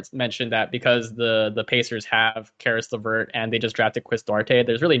Star reports mentioned that because the Pacers have Karis LeVert and they just drafted Chris Duarte,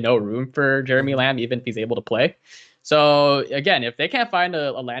 there's really no room for Jeremy Lamb, even if he's able to play. So again, if they can't find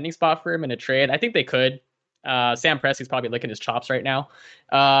a landing spot for him in a trade, I think they could. Sam Presti's probably licking his chops right now.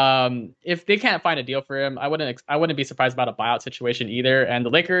 If they can't find a deal for him, I wouldn't be surprised about a buyout situation either. And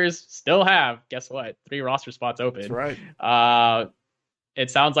the Lakers still have, guess what, 3 roster spots open. That's right. It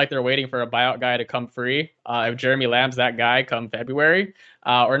sounds like they're waiting for a buyout guy to come free. If Jeremy Lamb's that guy come February,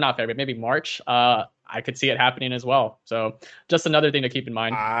 or not February, maybe March, I could see it happening as well. So just another thing to keep in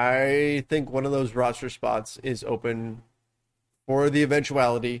mind. I think one of those roster spots is open for the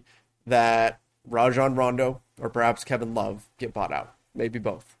eventuality that Rajon Rondo or perhaps Kevin Love get bought out. Maybe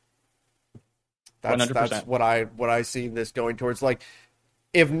both. That's 100%. That's what I see this going towards. Like,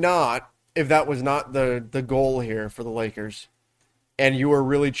 if that was not the goal here for the Lakers, and you were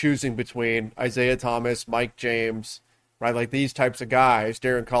really choosing between Isaiah Thomas, Mike James, right, like these types of guys,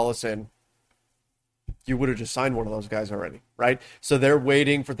 Darren Collison, you would have just signed one of those guys already, right? So they're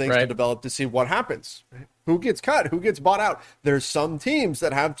waiting for things to develop to see what happens. Who gets cut? Who gets bought out? There's some teams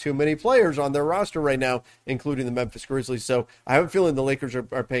that have too many players on their roster right now, including the Memphis Grizzlies. So I have a feeling the Lakers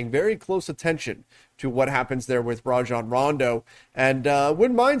are paying very close attention to what happens there with Rajon Rondo. And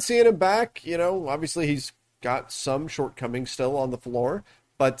wouldn't mind seeing him back. You know, obviously he's got some shortcomings still on the floor,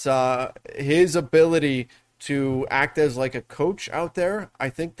 but his ability to act as like a coach out there, I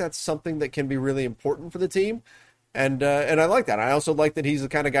think that's something that can be really important for the team. And I like that. I also like that he's the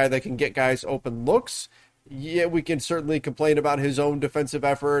kind of guy that can get guys open looks. Yeah, we can certainly complain about his own defensive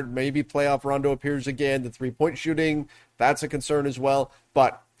effort. Maybe playoff Rondo appears again. The 3-point shooting, that's a concern as well.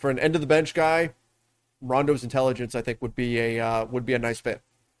 But for an end of the bench guy, Rondo's intelligence, I think, would be a nice fit.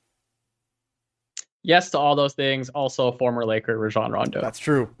 Yes to all those things. Also, former Laker Rajon Rondo. That's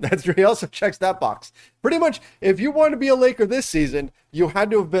true. He also checks that box. Pretty much, if you want to be a Laker this season, you had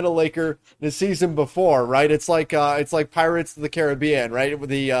to have been a Laker the season before, right? It's like Pirates of the Caribbean, right?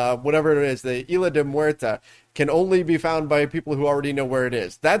 The whatever it is, the Isla de Muerta can only be found by people who already know where it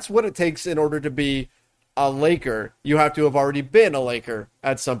is. That's what it takes in order to be a Laker. You have to have already been a Laker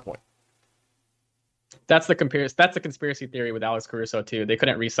at some point. That's the conspiracy theory with Alex Caruso too. They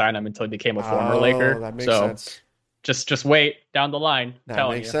couldn't re-sign him until he became a former Laker. That makes sense. Just wait down the line. That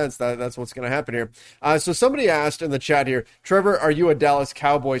makes sense. That's what's going to happen here. So somebody asked in the chat here, Trevor, are you a Dallas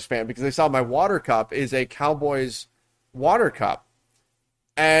Cowboys fan? Because they saw my water cup is a Cowboys water cup.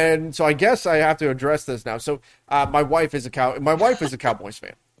 And so I guess I have to address this now. So my wife is a Cowboys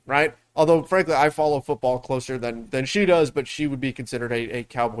fan, right? Although, frankly, I follow football closer than she does, but she would be considered a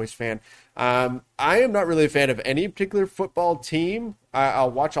Cowboys fan. I am not really a fan of any particular football team.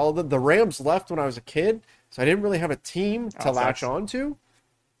 I'll watch all of them. The Rams left when I was a kid, so I didn't really have a team to latch on to.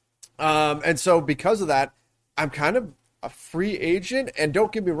 And so because of that, I'm kind of a free agent. And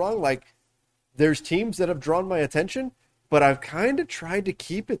don't get me wrong, like, there's teams that have drawn my attention, but I've kind of tried to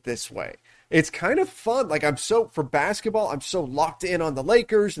keep it this way. It's kind of fun. Like, for basketball, I'm so locked in on the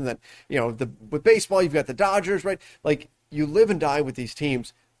Lakers, and then, with baseball, you've got the Dodgers, right? Like, you live and die with these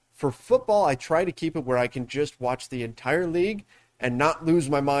teams. For football, I try to keep it where I can just watch the entire league and not lose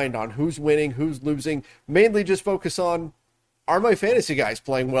my mind on who's winning, who's losing. Mainly just focus on, are my fantasy guys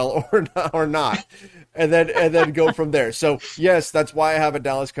playing well or not? And then go from there. So, yes, that's why I have a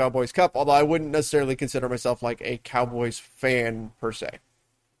Dallas Cowboys cup, although I wouldn't necessarily consider myself like a Cowboys fan per se.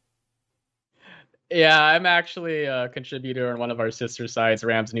 Yeah, I'm actually a contributor on one of our sister sites,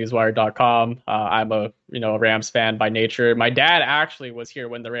 ramsnewswire.com. I'm a Rams fan by nature. My dad actually was here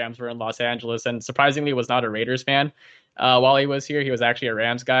when the Rams were in Los Angeles and surprisingly was not a Raiders fan. While he was here, he was actually a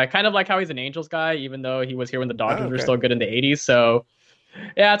Rams guy, kind of like how he's an Angels guy, even though he was here when the Oh, Dodgers were okay. still good in the 80s. So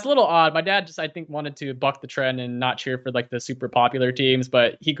yeah, it's a little odd. My dad just, I think, wanted to buck the trend and not cheer for like the super popular teams,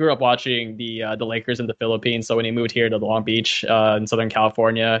 but he grew up watching the Lakers in the Philippines. So when he moved here to Long Beach in Southern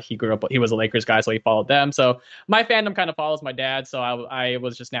California, he grew up. He was a Lakers guy, so he followed them. So my fandom kind of follows my dad. So I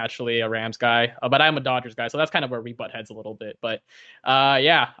was just naturally a Rams guy, but I'm a Dodgers guy. So that's kind of where we butt heads a little bit. But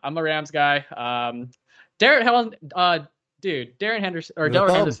yeah, I'm a Rams guy. Darren Helen, dude, Darren Henderson or The Darrell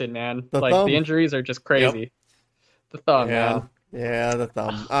thumb. Henderson, man, The like the thumb. injuries are just Yep. crazy. The thumb, Yeah. man. Yeah, the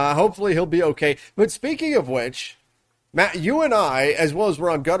thumb. Hopefully he'll be okay. But speaking of which, Matt, you and I, as well as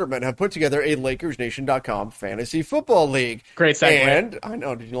Ron Gutterman, have put together a LakersNation.com fantasy football league. Great segue. And I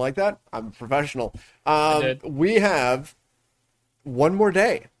know, did you like that? I'm a professional. I did. We have one more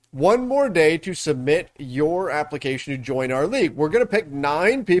day. One more day to submit your application to join our league. We're going to pick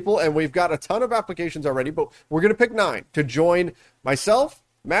 9 people, and we've got a ton of applications already, but we're going to pick 9 to join myself,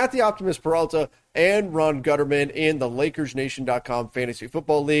 Matt the Optimist Peralta, and Ron Gutterman in the LakersNation.com Fantasy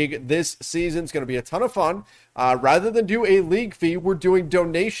Football League. This season's going to be a ton of fun. Rather than do a league fee, we're doing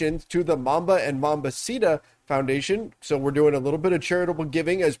donations to the Mamba and Mambacita Foundation. So we're doing a little bit of charitable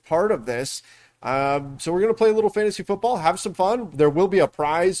giving as part of this. So we're going to play a little fantasy football, have some fun. There will be a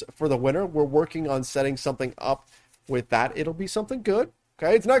prize for the winner. We're working on setting something up with that. It'll be something good.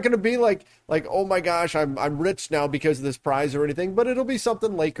 Okay, it's not going to be like oh my gosh, I'm rich now because of this prize or anything, but it'll be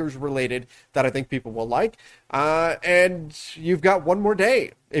something Lakers related that I think people will like. And you've got one more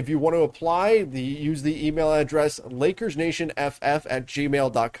day. If you want to apply, use the email address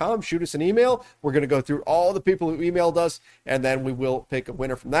LakersNationFF@gmail.com. Shoot us an email. We're going to go through all the people who emailed us, and then we will pick a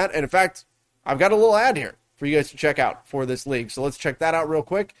winner from that. And in fact, I've got a little ad here for you guys to check out for this league. So let's check that out real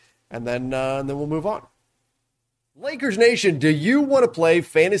quick, and then we'll move on. Lakers Nation, do you want to play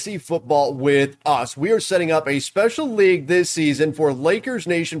fantasy football with us? We are setting up a special league this season for Lakers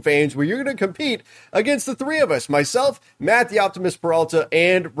Nation fans where you're going to compete against the 3 of us, myself, Matt the Optimist Peralta,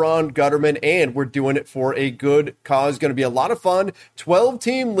 and Ron Gutterman, and we're doing it for a good cause. Going to be a lot of fun.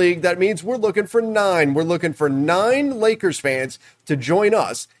 12-team league. That means we're looking for 9. We're looking for 9 Lakers fans to join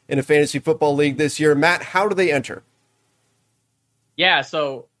us in a fantasy football league this year. Matt, how do they enter? Yeah,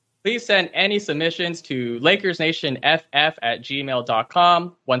 so please send any submissions to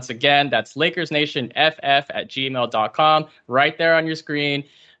LakersNationFF@gmail.com. Once again, that's LakersNationFF@gmail.com, right there on your screen.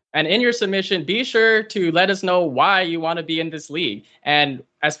 And in your submission, be sure to let us know why you want to be in this league. And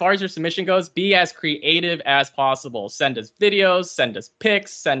as far as your submission goes, be as creative as possible. Send us videos, send us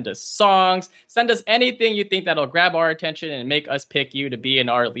pics, send us songs, send us anything you think that'll grab our attention and make us pick you to be in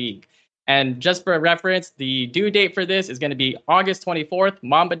our league. And just for reference, the due date for this is going to be August 24th,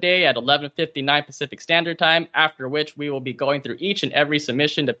 Mamba Day at 11:59 Pacific Standard Time, after which we will be going through each and every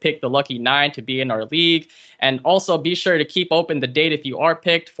submission to pick the lucky 9 to be in our league. And also be sure to keep open the date if you are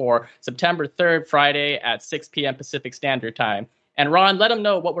picked for September 3rd, Friday at 6 p.m. Pacific Standard Time. And Ron, let them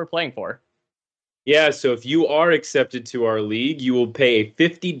know what we're playing for. Yeah, so if you are accepted to our league, you will pay a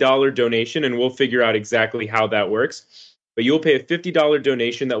 $50 donation, and we'll figure out exactly how that works. But you'll pay a $50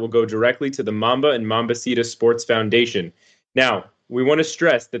 donation that will go directly to the Mamba and Mambacita Sports Foundation. Now, we want to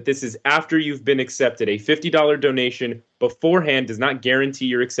stress that this is after you've been accepted. A $50 donation beforehand does not guarantee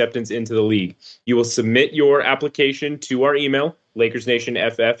your acceptance into the league. You will submit your application to our email,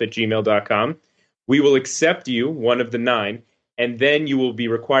 LakersNationFF@gmail.com. We will accept you, one of the 9, and then you will be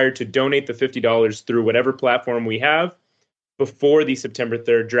required to donate the $50 through whatever platform we have before the September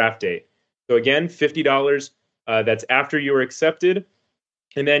 3rd draft date. So again, $50. That's after you are accepted.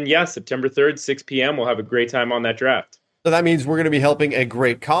 And then, September 3rd, 6 p.m., we'll have a great time on that draft. So that means we're going to be helping a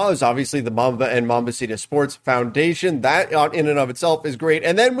great cause, obviously the Mamba and Mambacita Sports Foundation. That in and of itself is great.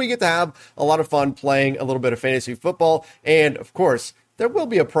 And then we get to have a lot of fun playing a little bit of fantasy football. And, of course, there will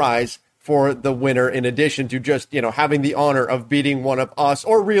be a prize for the winner in addition to just, having the honor of beating one of us,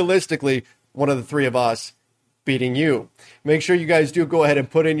 or realistically, one of the 3 of us beating you. Make sure you guys do go ahead and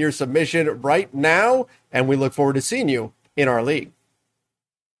put in your submission right now, and we look forward to seeing you in our league.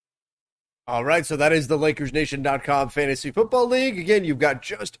 All right, so that is the LakersNation.com Fantasy Football League. Again, you've got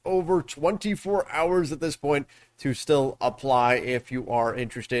just over 24 hours at this point to still apply if you are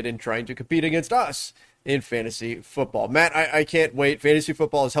interested in trying to compete against us in fantasy football. Matt, I can't wait. Fantasy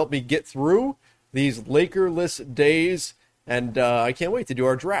football has helped me get through these Lakerless days, and I can't wait to do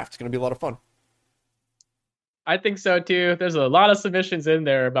our draft. It's going to be a lot of fun. I think so too. There's a lot of submissions in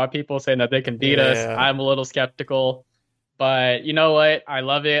there about people saying that they can beat us. I'm a little skeptical, But you know what? I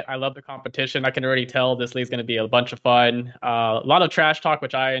love it. I love the competition. I can already tell this league's going to be a bunch of fun. A lot of trash talk,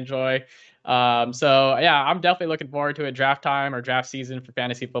 which I enjoy. So yeah, I'm definitely looking forward to it. Draft time or draft season for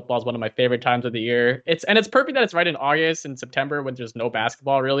fantasy football is one of my favorite times of the year. It's perfect that it's right in August and September when there's no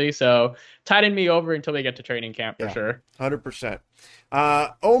basketball really. So tiding me over until we get to training camp for sure. 100%.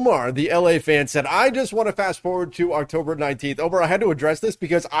 Omar, the LA fan, said, I just want to fast forward to October 19th. Omar, I had to address this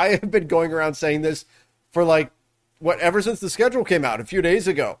because I have been going around saying this for ever since the schedule came out a few days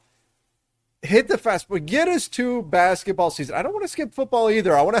ago. Hit the fast, but get us to basketball season. I don't want to skip football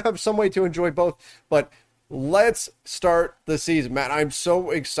either. I want to have some way to enjoy both, but let's start the season. Matt, I'm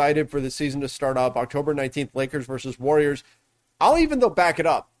so excited for the season to start up. October 19th, Lakers versus Warriors. I'll even though back it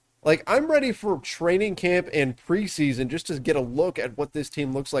up. I'm ready for training camp and preseason just to get a look at what this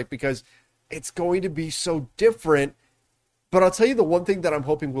team looks like because it's going to be so different. But I'll tell you the one thing that I'm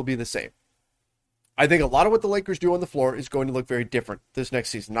hoping will be the same. I think a lot of what the Lakers do on the floor is going to look very different this next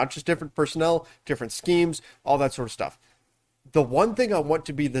season. Not just different personnel, different schemes, all that sort of stuff. The one thing I want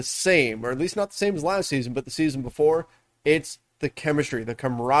to be the same, or at least not the same as last season, but the season before, it's the chemistry, the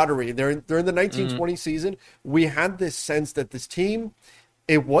camaraderie. During the 1920 season, we had this sense that this team,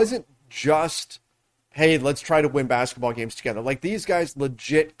 it wasn't just, hey, let's try to win basketball games together. These guys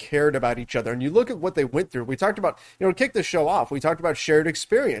legit cared about each other. And you look at what they went through. We talked about, to kick the show off, we talked about shared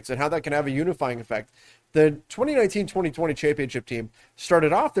experience and how that can have a unifying effect. The 2019-2020 championship team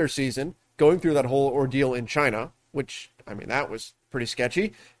started off their season going through that whole ordeal in China, which, that was pretty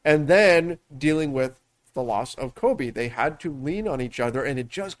sketchy. And then dealing with the loss of Kobe. They had to lean on each other, and it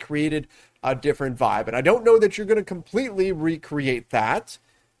just created a different vibe. And I don't know that you're going to completely recreate that,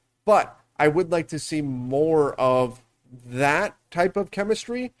 but I would like to see more of that type of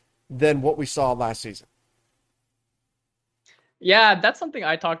chemistry than what we saw last season. Yeah, that's something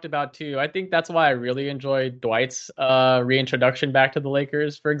I talked about too. I think that's why I really enjoyed Dwight's reintroduction back to the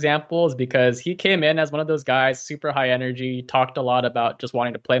Lakers, for example, is because he came in as one of those guys, super high energy, talked a lot about just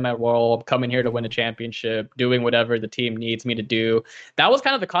wanting to play my role, coming here to win a championship, doing whatever the team needs me to do. That was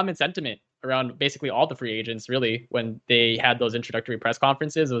kind of the common sentiment around basically all the free agents, really, when they had those introductory press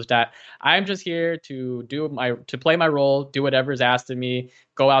conferences. It was that I'm just here to play my role, do whatever's asked of me,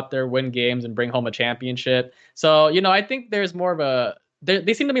 go out there, win games, and bring home a championship. So, I think there's more of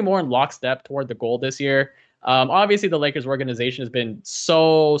they seem to be more in lockstep toward the goal this year. Obviously, the Lakers organization has been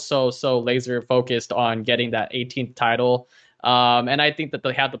so laser focused on getting that 18th title. And I think that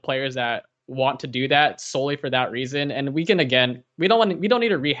they have the players that want to do that solely for that reason. And we don't need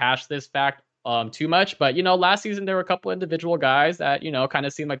to rehash this fact too much, but last season there were a couple individual guys that kind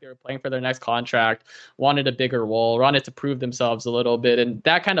of seemed like they were playing for their next contract, wanted a bigger role, wanted to prove themselves a little bit, and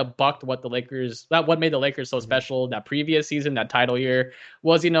that kind of bucked what made the Lakers so special that previous season, that title year,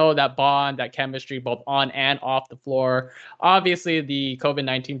 was that bond, that chemistry both on and off the floor. Obviously the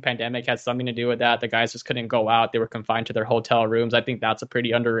COVID-19 pandemic had something to do with that. The guys just couldn't go out, they were confined to their hotel rooms. I think that's a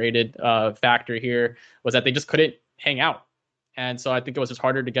pretty underrated factor here, was that they just couldn't hang out. And so I think it was just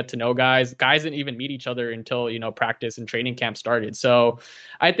harder to get to know guys. Guys didn't even meet each other until, practice and training camp started. So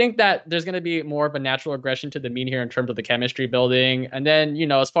I think that there's going to be more of a natural aggression to the mean here in terms of the chemistry building. And then,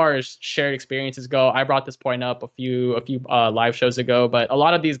 as far as shared experiences go, I brought this point up a few live shows ago, but a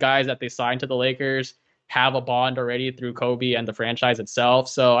lot of these guys that they signed to the Lakers have a bond already through Kobe and the franchise itself.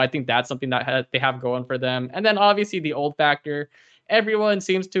 So I think that's something that they have going for them. And then obviously the old factor, everyone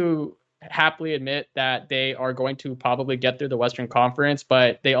seems to happily admit that they are going to probably get through the Western Conference,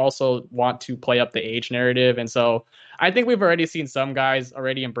 but they also want to play up the age narrative. And so I think we've already seen some guys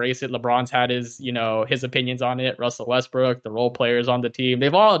already embrace it. LeBron's had his opinions on it. Russell Westbrook, the role players on the team,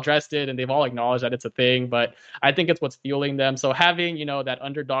 they've all addressed it and they've all acknowledged that it's a thing, but I think it's what's fueling them. So having, that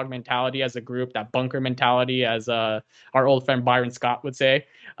underdog mentality as a group, that bunker mentality, as our old friend Byron Scott would say,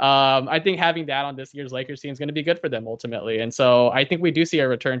 I think having that on this year's Lakers team is going to be good for them ultimately. And so I think we do see a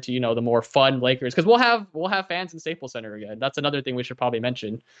return to, the more fun Lakers, because we'll have fans in Staples Center again. That's another thing we should probably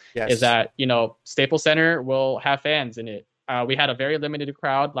mention, is that, Staples Center will have fans in it. We had a very limited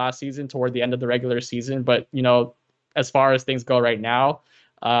crowd last season toward the end of the regular season, but, as far as things go right now,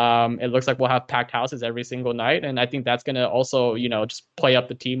 it looks like we'll have packed houses every single night. And I think that's going to also, just play up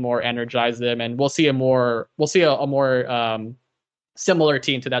the team more, energize them. And we'll see a more similar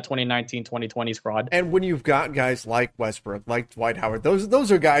team to that 2019-2020 squad. And when you've got guys like Westbrook, like Dwight Howard,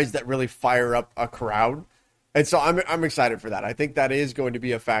 those are guys that really fire up a crowd. And so I'm excited for that. I think that is going to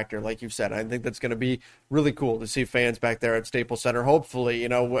be a factor, like you've said. I think that's going to be really cool to see fans back there at Staples Center. Hopefully,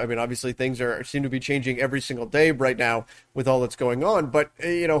 obviously things seem to be changing every single day right now with all that's going on. But,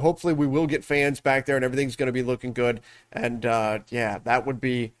 hopefully we will get fans back there and everything's going to be looking good. And, that would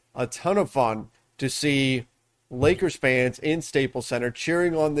be a ton of fun to see Lakers fans in Staples Center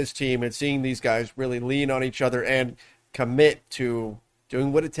cheering on this team and seeing these guys really lean on each other and commit to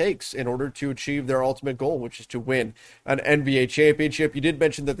doing what it takes in order to achieve their ultimate goal, which is to win an NBA championship. You did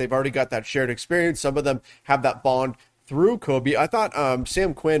mention that they've already got that shared experience. Some of them have that bond through Kobe. I thought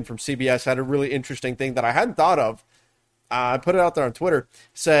Sam Quinn from CBS had a really interesting thing that I hadn't thought of. I put it out there on Twitter.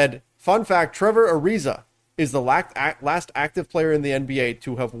 Said, fun fact, Trevor Ariza is the last active player in the NBA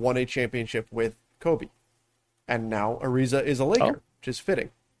to have won a championship with Kobe. And now Ariza is a Laker, which is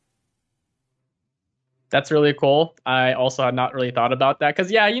fitting. That's really cool. I also had not really thought about that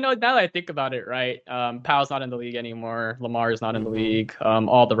because, yeah, now that I think about it, right, Powell's not in the league anymore. Lamar is not in the league.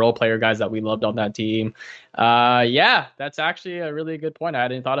 All the role player guys that we loved on that team. Yeah, that's actually a really good point. I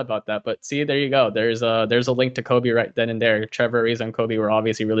hadn't thought about that. But see, there you go. There's a link to Kobe right then and there. Trevor Ariza and Kobe were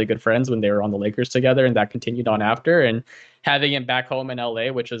obviously really good friends when they were on the Lakers together, and that continued on after. And having him back home in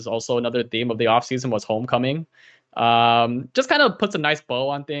LA, which is also another theme of the offseason, was homecoming. Just kind of puts a nice bow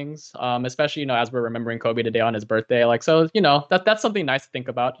on things, especially as we're remembering Kobe today on his birthday. Like, so that's something nice to think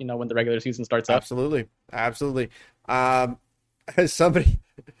about when the regular season starts up. Absolutely. As somebody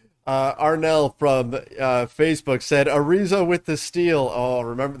Arnell from Facebook said, Ariza with the steal. Oh,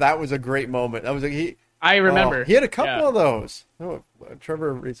 remember, that was a great moment. That was I remember he had a couple of those.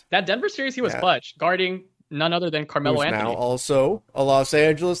 Trevor Ariza. That Denver series, he was clutch, guarding none other than Carmelo Anthony, now also a Los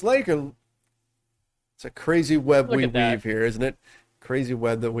Angeles Laker. It's a crazy web we weave here, isn't it? Crazy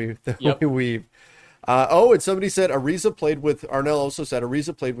web that we weave. And somebody said Arnell also said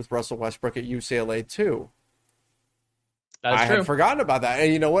Ariza played with Russell Westbrook at UCLA too. That is I true. had forgotten about that.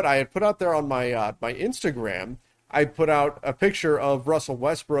 And you know what? I had put out there on my my Instagram, I put out a picture of Russell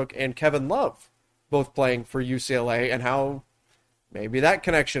Westbrook and Kevin Love both playing for UCLA, and how maybe that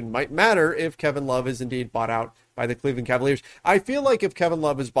connection might matter if Kevin Love is indeed bought out by the Cleveland Cavaliers. I feel like if Kevin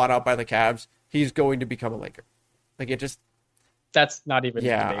Love is bought out by the Cavs, he's going to become a Laker. That's not even.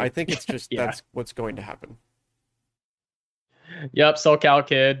 Yeah, I think it's just that's what's going to happen. Yep, SoCal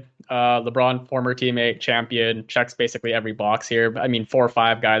kid, LeBron, former teammate, champion, checks basically every box here. I mean,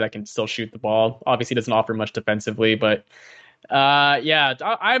 4'5" guy that can still shoot the ball. Obviously, doesn't offer much defensively, but I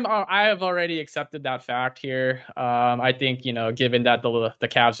have already accepted that fact here. I think given that the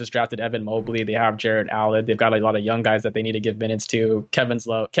Cavs just drafted Evan Mobley, they have Jarrett Allen, they've got a lot of young guys that they need to give minutes to. Kevin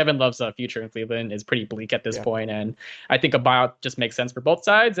Love's future in Cleveland is pretty bleak at this point, and I think a buyout just makes sense for both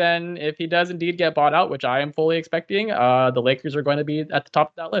sides. And if he does indeed get bought out, which I am fully expecting, the Lakers are going to be at the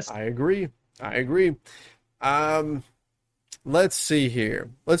top of that list. I agree. Let's see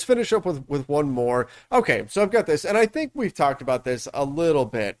here. Let's finish up with one more. Okay, so I've got this, and I think we've talked about this a little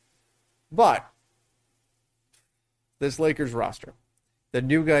bit, but this Lakers roster, the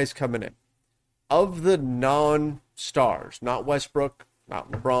new guys coming in, of the non-stars, not Westbrook,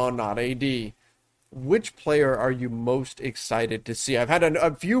 not LeBron, not AD, which player are you most excited to see? I've had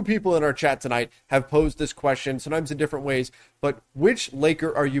a few people in our chat tonight have posed this question, sometimes in different ways, but which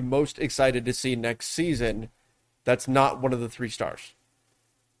Laker are you most excited to see next season that's not one of the three stars?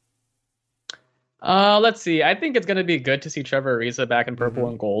 Let's see. I think it's going to be good to see Trevor Ariza back in purple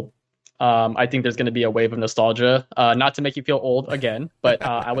and gold. I think there's going to be a wave of nostalgia. Not to make you feel old again, but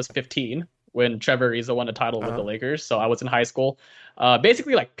I was 15 when Trevor Ariza won a title with the Lakers, so I was in high school.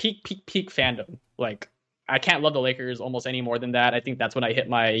 Basically, like peak fandom. Like, I can't love the Lakers almost any more than that. I think that's when I hit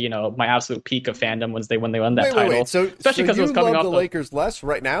my my absolute peak of fandom when they won that title. Wait. So especially because it was coming off the Lakers less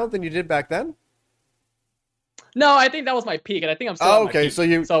right now than you did back then? No, I think that was my peak, and I think I'm still. Okay,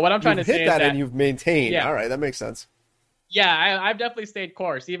 so what I'm trying to say is that and you've maintained. Yeah. All right, that makes sense. Yeah, I've definitely stayed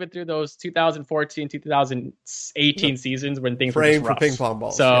course, even through those 2014, 2018 seasons when things were just rough. Praying for ping pong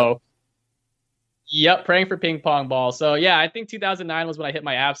balls. So, yep, praying for ping pong balls. So, yeah, I think 2009 was when I hit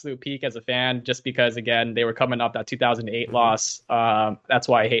my absolute peak as a fan, just because, again, they were coming off that 2008 loss. That's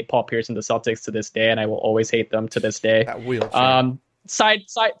why I hate Paul Pierce and the Celtics to this day, and I will always hate them to this day. That wheelchair.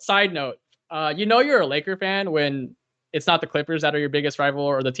 Side note. You're a Laker fan when it's not the Clippers that are your biggest rival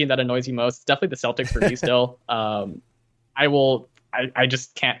or the team that annoys you most. It's definitely the Celtics for me still. I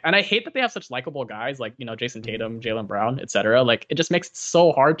just can't. And I hate that they have such likable guys like, Jason Tatum, Jaylen Brown, etc. Like, it just makes it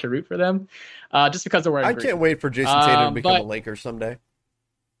so hard to root for them just because they're wearing I can't wait for Jason Tatum to become a Laker someday.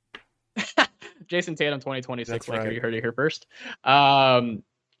 Jason Tatum 2026 That's Laker. right. You heard it here first.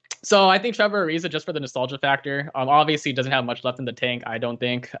 So I think Trevor Ariza, just for the nostalgia factor, obviously doesn't have much left in the tank, I don't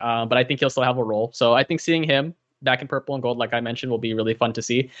think. But I think he'll still have a role. So I think seeing him back in purple and gold, like I mentioned, will be really fun to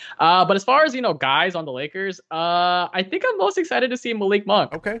see. But as far as, guys on the Lakers, I think I'm most excited to see Malik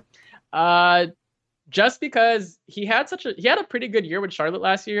Monk. Okay. just because he had a pretty good year with Charlotte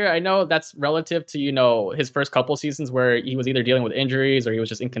last year. I know that's relative to, his first couple seasons where he was either dealing with injuries or he was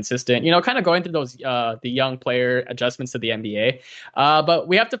just inconsistent, kind of going through those the young player adjustments to the NBA. But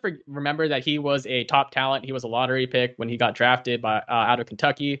we have to remember that he was a top talent. He was a lottery pick when he got drafted by out of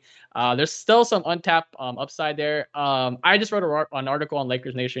Kentucky. There's still some untapped upside there. I just wrote an article on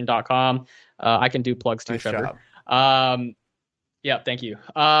LakersNation.com. I can do plugs too, Nice Trevor. job. Yeah, thank you.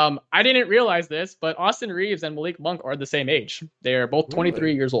 I didn't realize this, but Austin Reeves and Malik Monk are the same age. They're both 23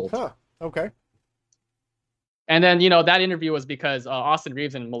 Really? years old. Huh. Okay. And then, that interview was because Austin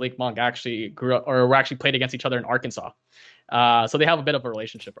Reeves and Malik Monk actually grew up or were actually played against each other in Arkansas. So they have a bit of a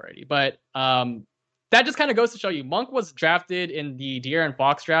relationship already. But that just kind of goes to show you, Monk was drafted in the De'Aaron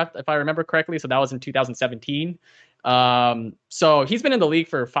Fox draft, if I remember correctly. So that was in 2017. So he's been in the league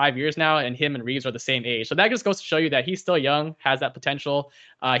for 5 years now, and him and Reeves are the same age. So that just goes to show you that he's still young, has that potential.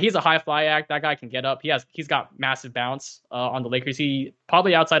 He's a high fly act. That guy can get up. He's got massive bounce on the Lakers. He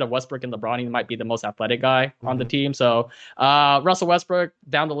probably outside of Westbrook and LeBron, he might be the most athletic guy on the team. So Russell Westbrook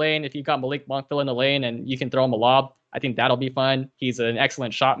down the lane. If you got Malik Monk fill in the lane and you can throw him a lob, I think that'll be fun. He's an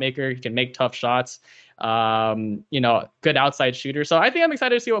excellent shot maker. He can make tough shots. Good outside shooter. So I think I'm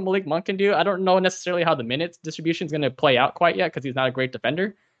excited to see what Malik Monk can do. I don't know necessarily how the minutes distribution is going to play out quite yet because he's not a great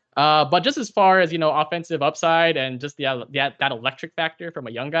defender. But just as far as, offensive upside and just that electric factor from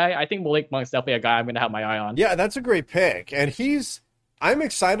a young guy, I think Malik Monk's definitely a guy I'm going to have my eye on. Yeah, that's a great pick. And I'm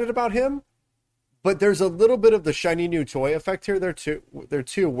excited about him, but there's a little bit of the shiny new toy effect here there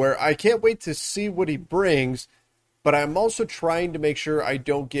too, where I can't wait to see what he brings, but I'm also trying to make sure I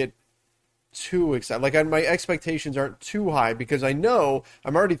don't get too excited. Like, my expectations aren't too high because I know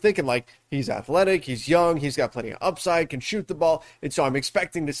I'm already thinking like he's athletic, he's young, he's got plenty of upside, can shoot the ball, and so I'm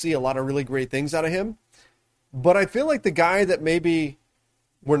expecting to see a lot of really great things out of him. But I feel like the guy that maybe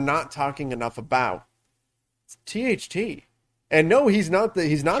we're not talking enough about is THT. And no, he's not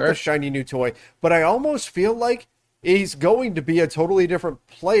the shiny new toy, but I almost feel like he's going to be a totally different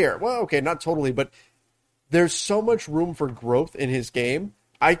player. Well, okay, not totally, but there's so much room for growth in his game.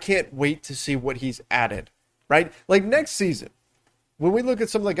 I can't wait to see what he's added, right? Like next season, when we look at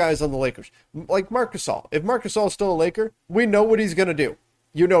some of the guys on the Lakers, like Marc Gasol. If Marc Gasol is still a Laker, we know what he's going to do.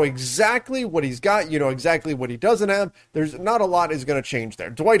 You know exactly what he's got. You know exactly what he doesn't have. There's not a lot is going to change there.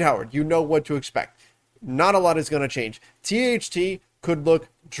 Dwight Howard, you know what to expect. Not a lot is going to change. THT could look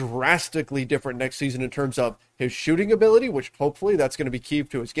drastically different next season in terms of his shooting ability, which hopefully that's going to be key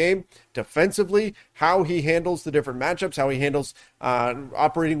to his game. Defensively, how he handles the different matchups, how he handles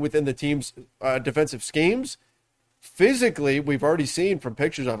operating within the team's defensive schemes. Physically, we've already seen from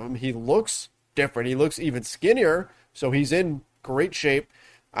pictures of him, he looks different. He looks even skinnier, so he's in great shape.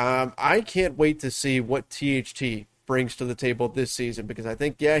 I can't wait to see what THT brings to the table this season because I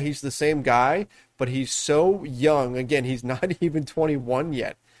think, yeah, he's the same guy, but he's so young. Again, he's not even 21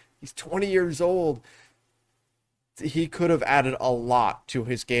 yet. He's 20 years old. He could have added a lot to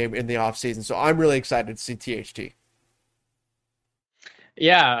his game in the offseason, so I'm really excited to see THT.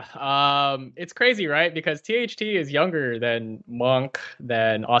 Yeah, it's crazy, right? Because THT is younger than Monk,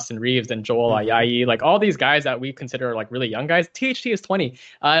 than Austin Reeves, than Joel Ayayi. Like all these guys that we consider like really young guys, THT is 20.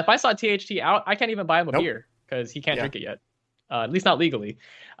 If I saw THT out, I can't even buy him a beer because he can't drink it yet, at least not legally.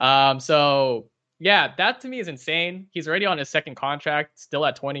 So yeah, that to me is insane. He's already on his second contract, still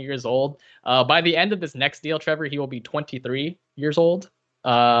at 20 years old. By the end of this next deal, Trevor, he will be 23 years old.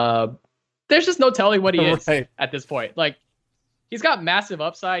 There's just no telling what he is at this point. Like, he's got massive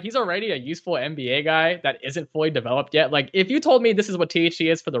upside. He's already a useful NBA guy that isn't fully developed yet. Like, if you told me this is what THT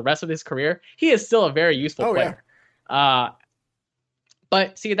is for the rest of his career, he is still a very useful player. Yeah.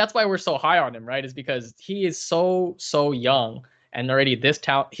 But see, that's why we're so high on him, right? Is because he is so young and already this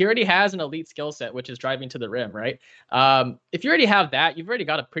talent. He already has an elite skill set, which is driving to the rim, right? If you already have that, you've already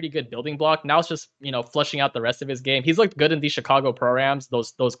got a pretty good building block. Now it's just, flushing out the rest of his game. He's looked good in these Chicago programs,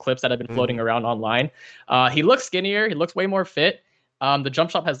 those clips that have been floating around online. He looks skinnier. He looks way more fit. The jump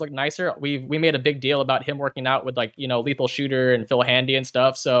shot has looked nicer. We made a big deal about him working out with Lethal Shooter and Phil Handy and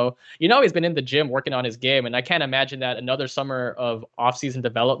stuff. So, he's been in the gym working on his game. And I can't imagine that another summer of off-season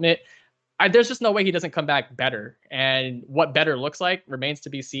development, there's just no way he doesn't come back better. And what better looks like remains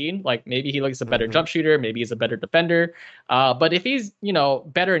to be seen. Like maybe he looks a better jump shooter. Maybe he's a better defender. But if he's,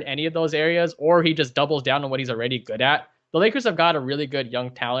 better in any of those areas, or he just doubles down on what he's already good at, the Lakers have got a really good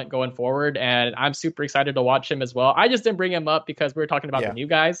young talent going forward, and I'm super excited to watch him as well. I just didn't bring him up because we were talking about the new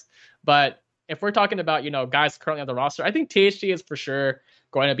guys. But if we're talking about, guys currently on the roster, I think THT is for sure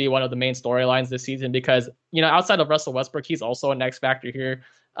going to be one of the main storylines this season because, outside of Russell Westbrook, he's also an X factor here.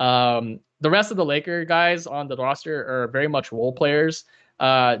 The rest of the Laker guys on the roster are very much role players.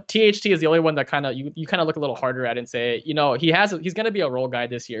 THT is the only one that kind of you kind of look a little harder at and say, he's going to be a role guy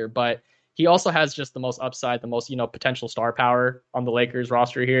this year, but he also has just the most upside, the most, potential star power on the Lakers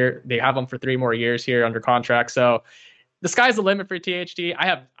roster here. They have him for 3 more years here under contract. So the sky's the limit for THT.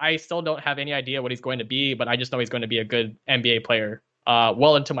 I still don't have any idea what he's going to be, but I just know he's going to be a good NBA player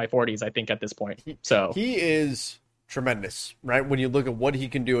well into my 40s, I think, at this point. So he is tremendous, right? When you look at what he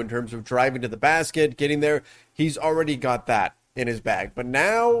can do in terms of driving to the basket, getting there, he's already got that in his bag. But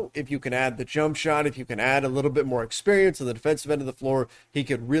now, if you can add the jump shot, if you can add a little bit more experience on the defensive end of the floor, he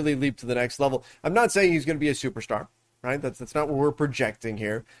could really leap to the next level. I'm not saying he's going to be a superstar, right? That's not what we're projecting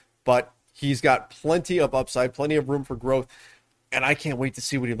here, but he's got plenty of upside, plenty of room for growth, and I can't wait to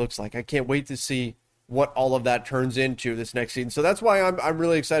see what he looks like. I can't wait to see what all of that turns into this next season. So that's why I'm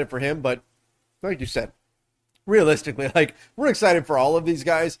really excited for him. But like you said, realistically, we're excited for all of these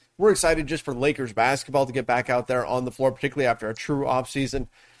guys. We're excited just for Lakers basketball to get back out there on the floor, particularly after a true offseason.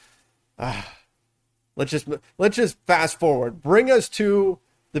 Let's just fast forward. Bring us to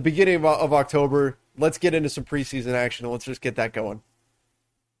the beginning of October. Let's get into some preseason action, and let's just get that going.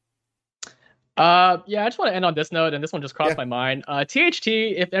 I just want to end on this note, and this one just crossed my mind. THT,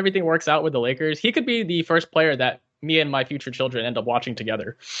 if everything works out with the Lakers, he could be the first player that me and my future children end up watching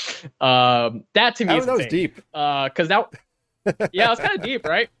together. That to me is was deep. Because that, it was kind of deep,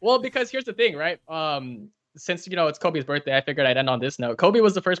 right? Well, because here's the thing, right? Since it's Kobe's birthday, I figured I'd end on this note. Kobe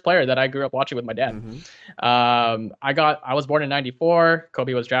was the first player that I grew up watching with my dad. Mm-hmm. I was born in '94.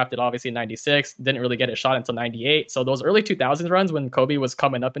 Kobe was drafted obviously in '96. Didn't really get a shot until '98. So those early 2000s runs when Kobe was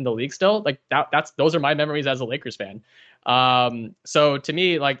coming up in the league still, those are my memories as a Lakers fan. So to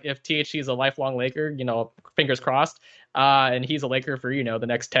me, if THC is a lifelong Laker, fingers crossed, and he's a Laker for, the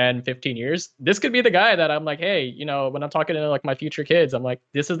next 10, 15 years, this could be the guy that I'm like, hey, when I'm talking to my future kids, I'm like,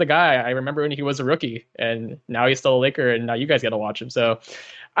 this is the guy. I remember when he was a rookie and now he's still a Laker and now you guys got to watch him. So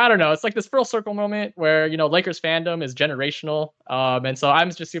I don't know. It's like this full circle moment where, Lakers fandom is generational. And so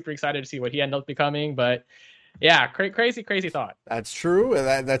I'm just super excited to see what he ended up becoming. But yeah, crazy thought. That's true.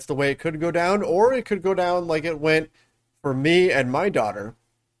 That's the way it could go down, or it could go down like it went for me and my daughter.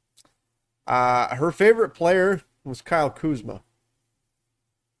 Her favorite player was Kyle Kuzma.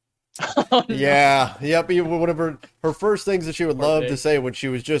 Oh, no. Yeah. Yep. One of her first things that she would love to say when she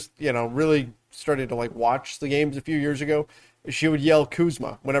was just, really starting to watch the games a few years ago, she would yell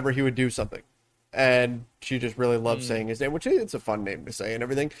Kuzma whenever he would do something. And she just really loved saying his name, which it's a fun name to say and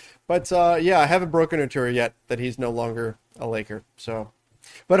everything. But I haven't broken it to her yet that he's no longer a Laker. So,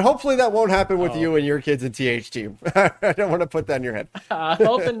 but hopefully that won't happen with you and your kids in THT. I don't want to put that in your head.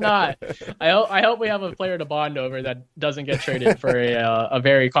 Hoping not. I hope we have a player to bond over that doesn't get traded for a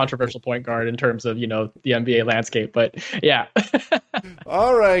very controversial point guard in terms of, the NBA landscape. But yeah.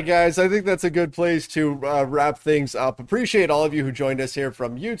 All right, guys. I think that's a good place to wrap things up. Appreciate all of you who joined us here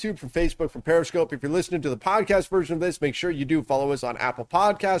from YouTube, from Facebook, from Periscope. If you're listening to the podcast version of this, make sure you do follow us on Apple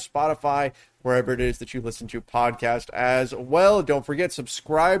Podcasts, Spotify, wherever it is that you listen to podcast as well. Don't forget,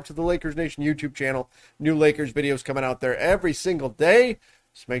 subscribe to the Lakers Nation YouTube channel. New Lakers videos coming out there every single day.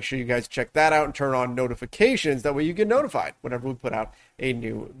 So make sure you guys check that out and turn on notifications. That way you get notified whenever we put out a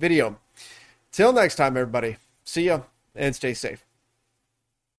new video. Till next time, everybody. See ya and stay safe.